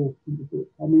can draw from the book.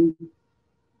 I mean,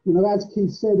 as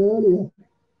Keith said earlier,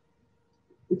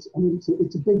 it's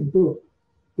a big book,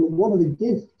 but one of the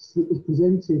gifts that was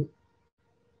presented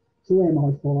to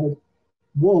MI5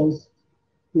 was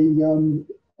the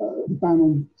ban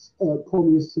on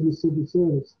communists in the civil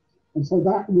service. And so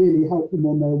that really helped them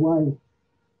on their way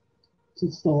to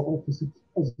start off as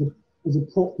a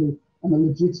properly and a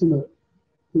legitimate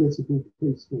political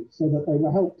peace force, so that they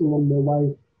were helped along their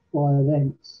way by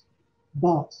events.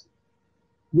 But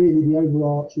really the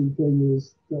overarching thing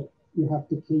is that you have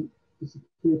to keep the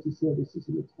security services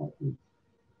in a tight leash.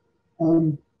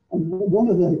 And one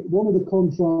of the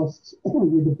contrasts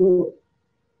with the book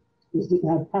is that you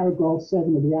have paragraph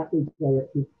 7 of the Attlee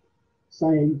Directive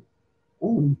saying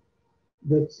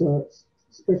that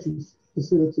special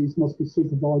facilities must be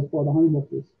supervised by the Home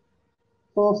Office.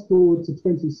 Fast forward to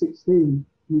 2016,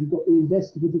 you've got the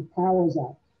Investigative Powers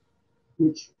Act,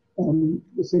 which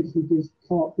essentially gives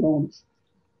carte blanche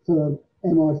for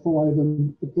MI5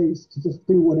 and the police to just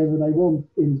do whatever they want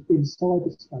in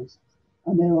cyberspace.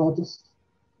 And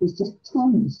there's just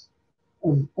tons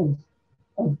of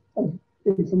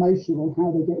information on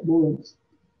how they get warrants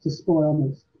to spy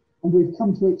on us. And we've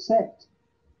come to accept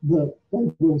that they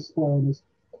will spy on us.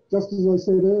 Just as I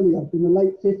said earlier, in the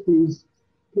late 50s,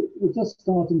 we're just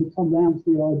starting to come round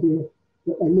to the idea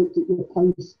that they looked at your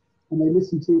posts and they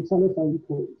listened to your telephone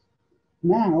calls.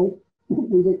 Now,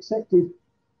 we've accepted,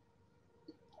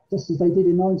 just as they did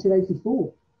in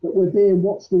 1984, that we're being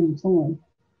watched all the time,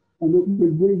 and that we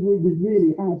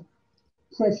really have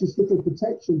precious little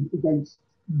protection against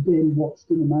being watched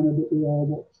in the manner that we are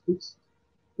watched. It's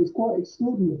quite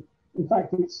extraordinary. In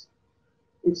fact, it's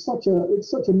such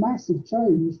a massive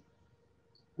change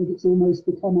that it's almost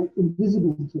become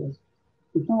invisible to us.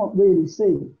 We can't really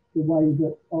see the way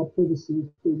that our privacy is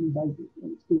being invaded,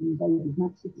 and it's being invaded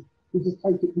massively. We just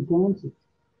take it for granted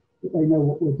that they know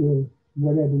what we're doing,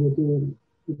 whatever we're doing.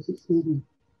 It's extraordinary.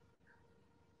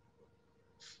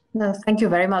 No, thank you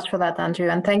very much for that, Andrew.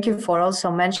 And thank you for also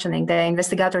mentioning the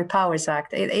Investigatory Powers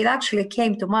Act. It actually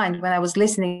came to mind when I was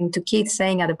listening to Keith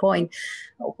saying at a point,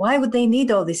 why would they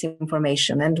need all this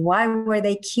information? And why were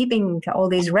they keeping all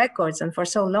these records and for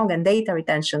so long, and data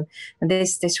retention? And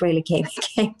this really came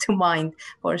to mind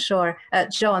for sure.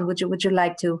 Joan, would you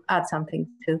like to add something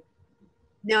too?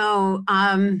 No,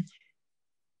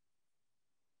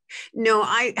 no,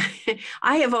 I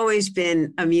have always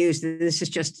been amused. This is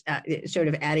just sort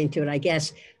of adding to it, I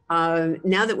guess.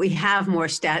 Now that we have more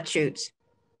statutes,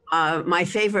 my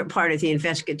favorite part of the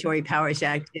Investigatory Powers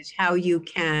Act is how you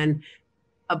can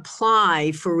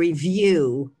apply for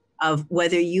review of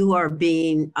whether you are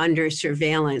being under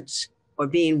surveillance or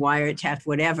being wiretapped,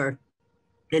 whatever.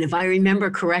 And if I remember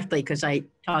correctly, because I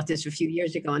taught this a few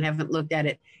years ago and haven't looked at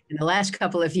it in the last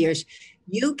couple of years,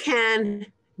 you can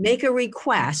make a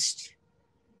request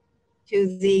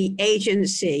to the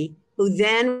agency who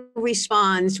then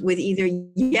responds with either,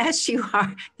 yes, you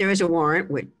are, there is a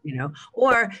warrant, which, you know,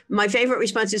 or my favorite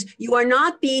response is, you are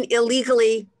not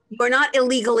illegally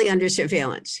under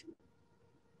surveillance.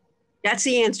 That's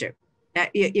the answer. That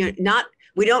you're not,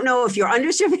 we don't know if you're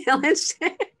under surveillance,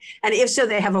 and if so,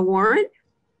 they have a warrant.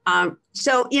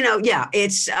 So, you know, yeah,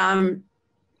 it's,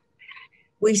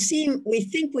 we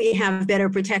think we have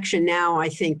better protection now, I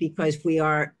think, because we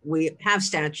have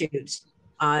statutes.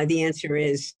 The answer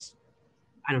is,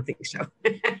 I don't think so.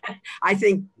 I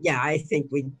think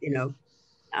we, you know,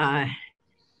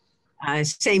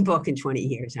 same book in 20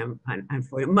 years. I'm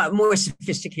for more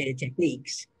sophisticated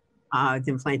techniques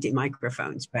than planting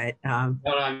microphones, but. Well,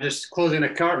 I'm just closing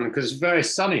a curtain because it's very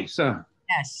sunny, so.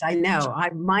 Yes, I know.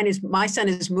 My son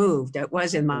has moved. It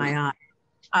was in my eye.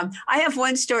 I have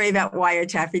one story about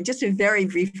wiretapping, just a very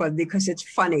brief one because it's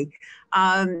funny.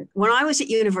 When I was at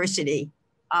university,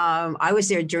 I was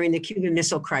there during the Cuban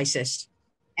Missile Crisis,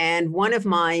 and one of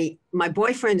my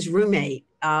boyfriend's roommate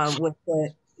was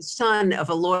the son of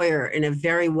a lawyer in a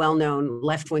very well-known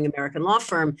left-wing American law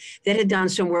firm that had done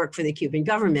some work for the Cuban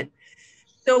government.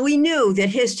 So we knew that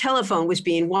his telephone was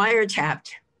being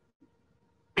wiretapped.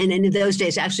 And in those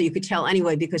days, actually, you could tell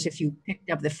anyway, because if you picked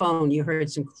up the phone, you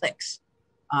heard some clicks.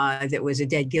 That was a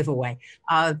dead giveaway.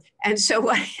 And so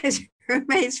what his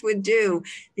roommates would do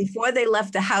before they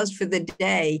left the house for the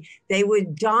day, they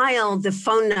would dial the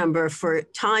phone number for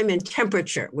time and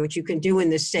temperature, which you can do in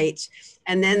the States.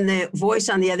 And then the voice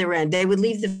on the other end, they would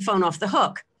leave the phone off the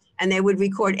hook. And they would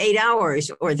record 8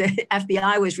 hours, or the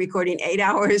FBI was recording 8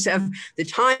 hours of the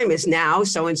time is now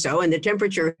so-and-so, and the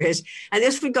temperature is, and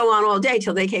this would go on all day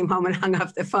till they came home and hung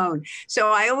up the phone. So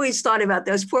I always thought about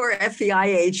those poor FBI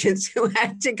agents who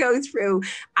had to go through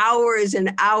hours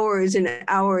and hours and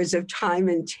hours of time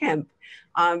and temp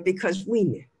because we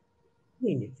knew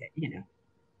that, you know.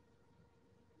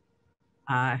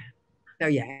 So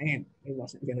yeah, it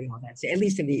wasn't really all that safe, at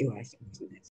least in the US, it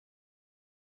wasn't that safe.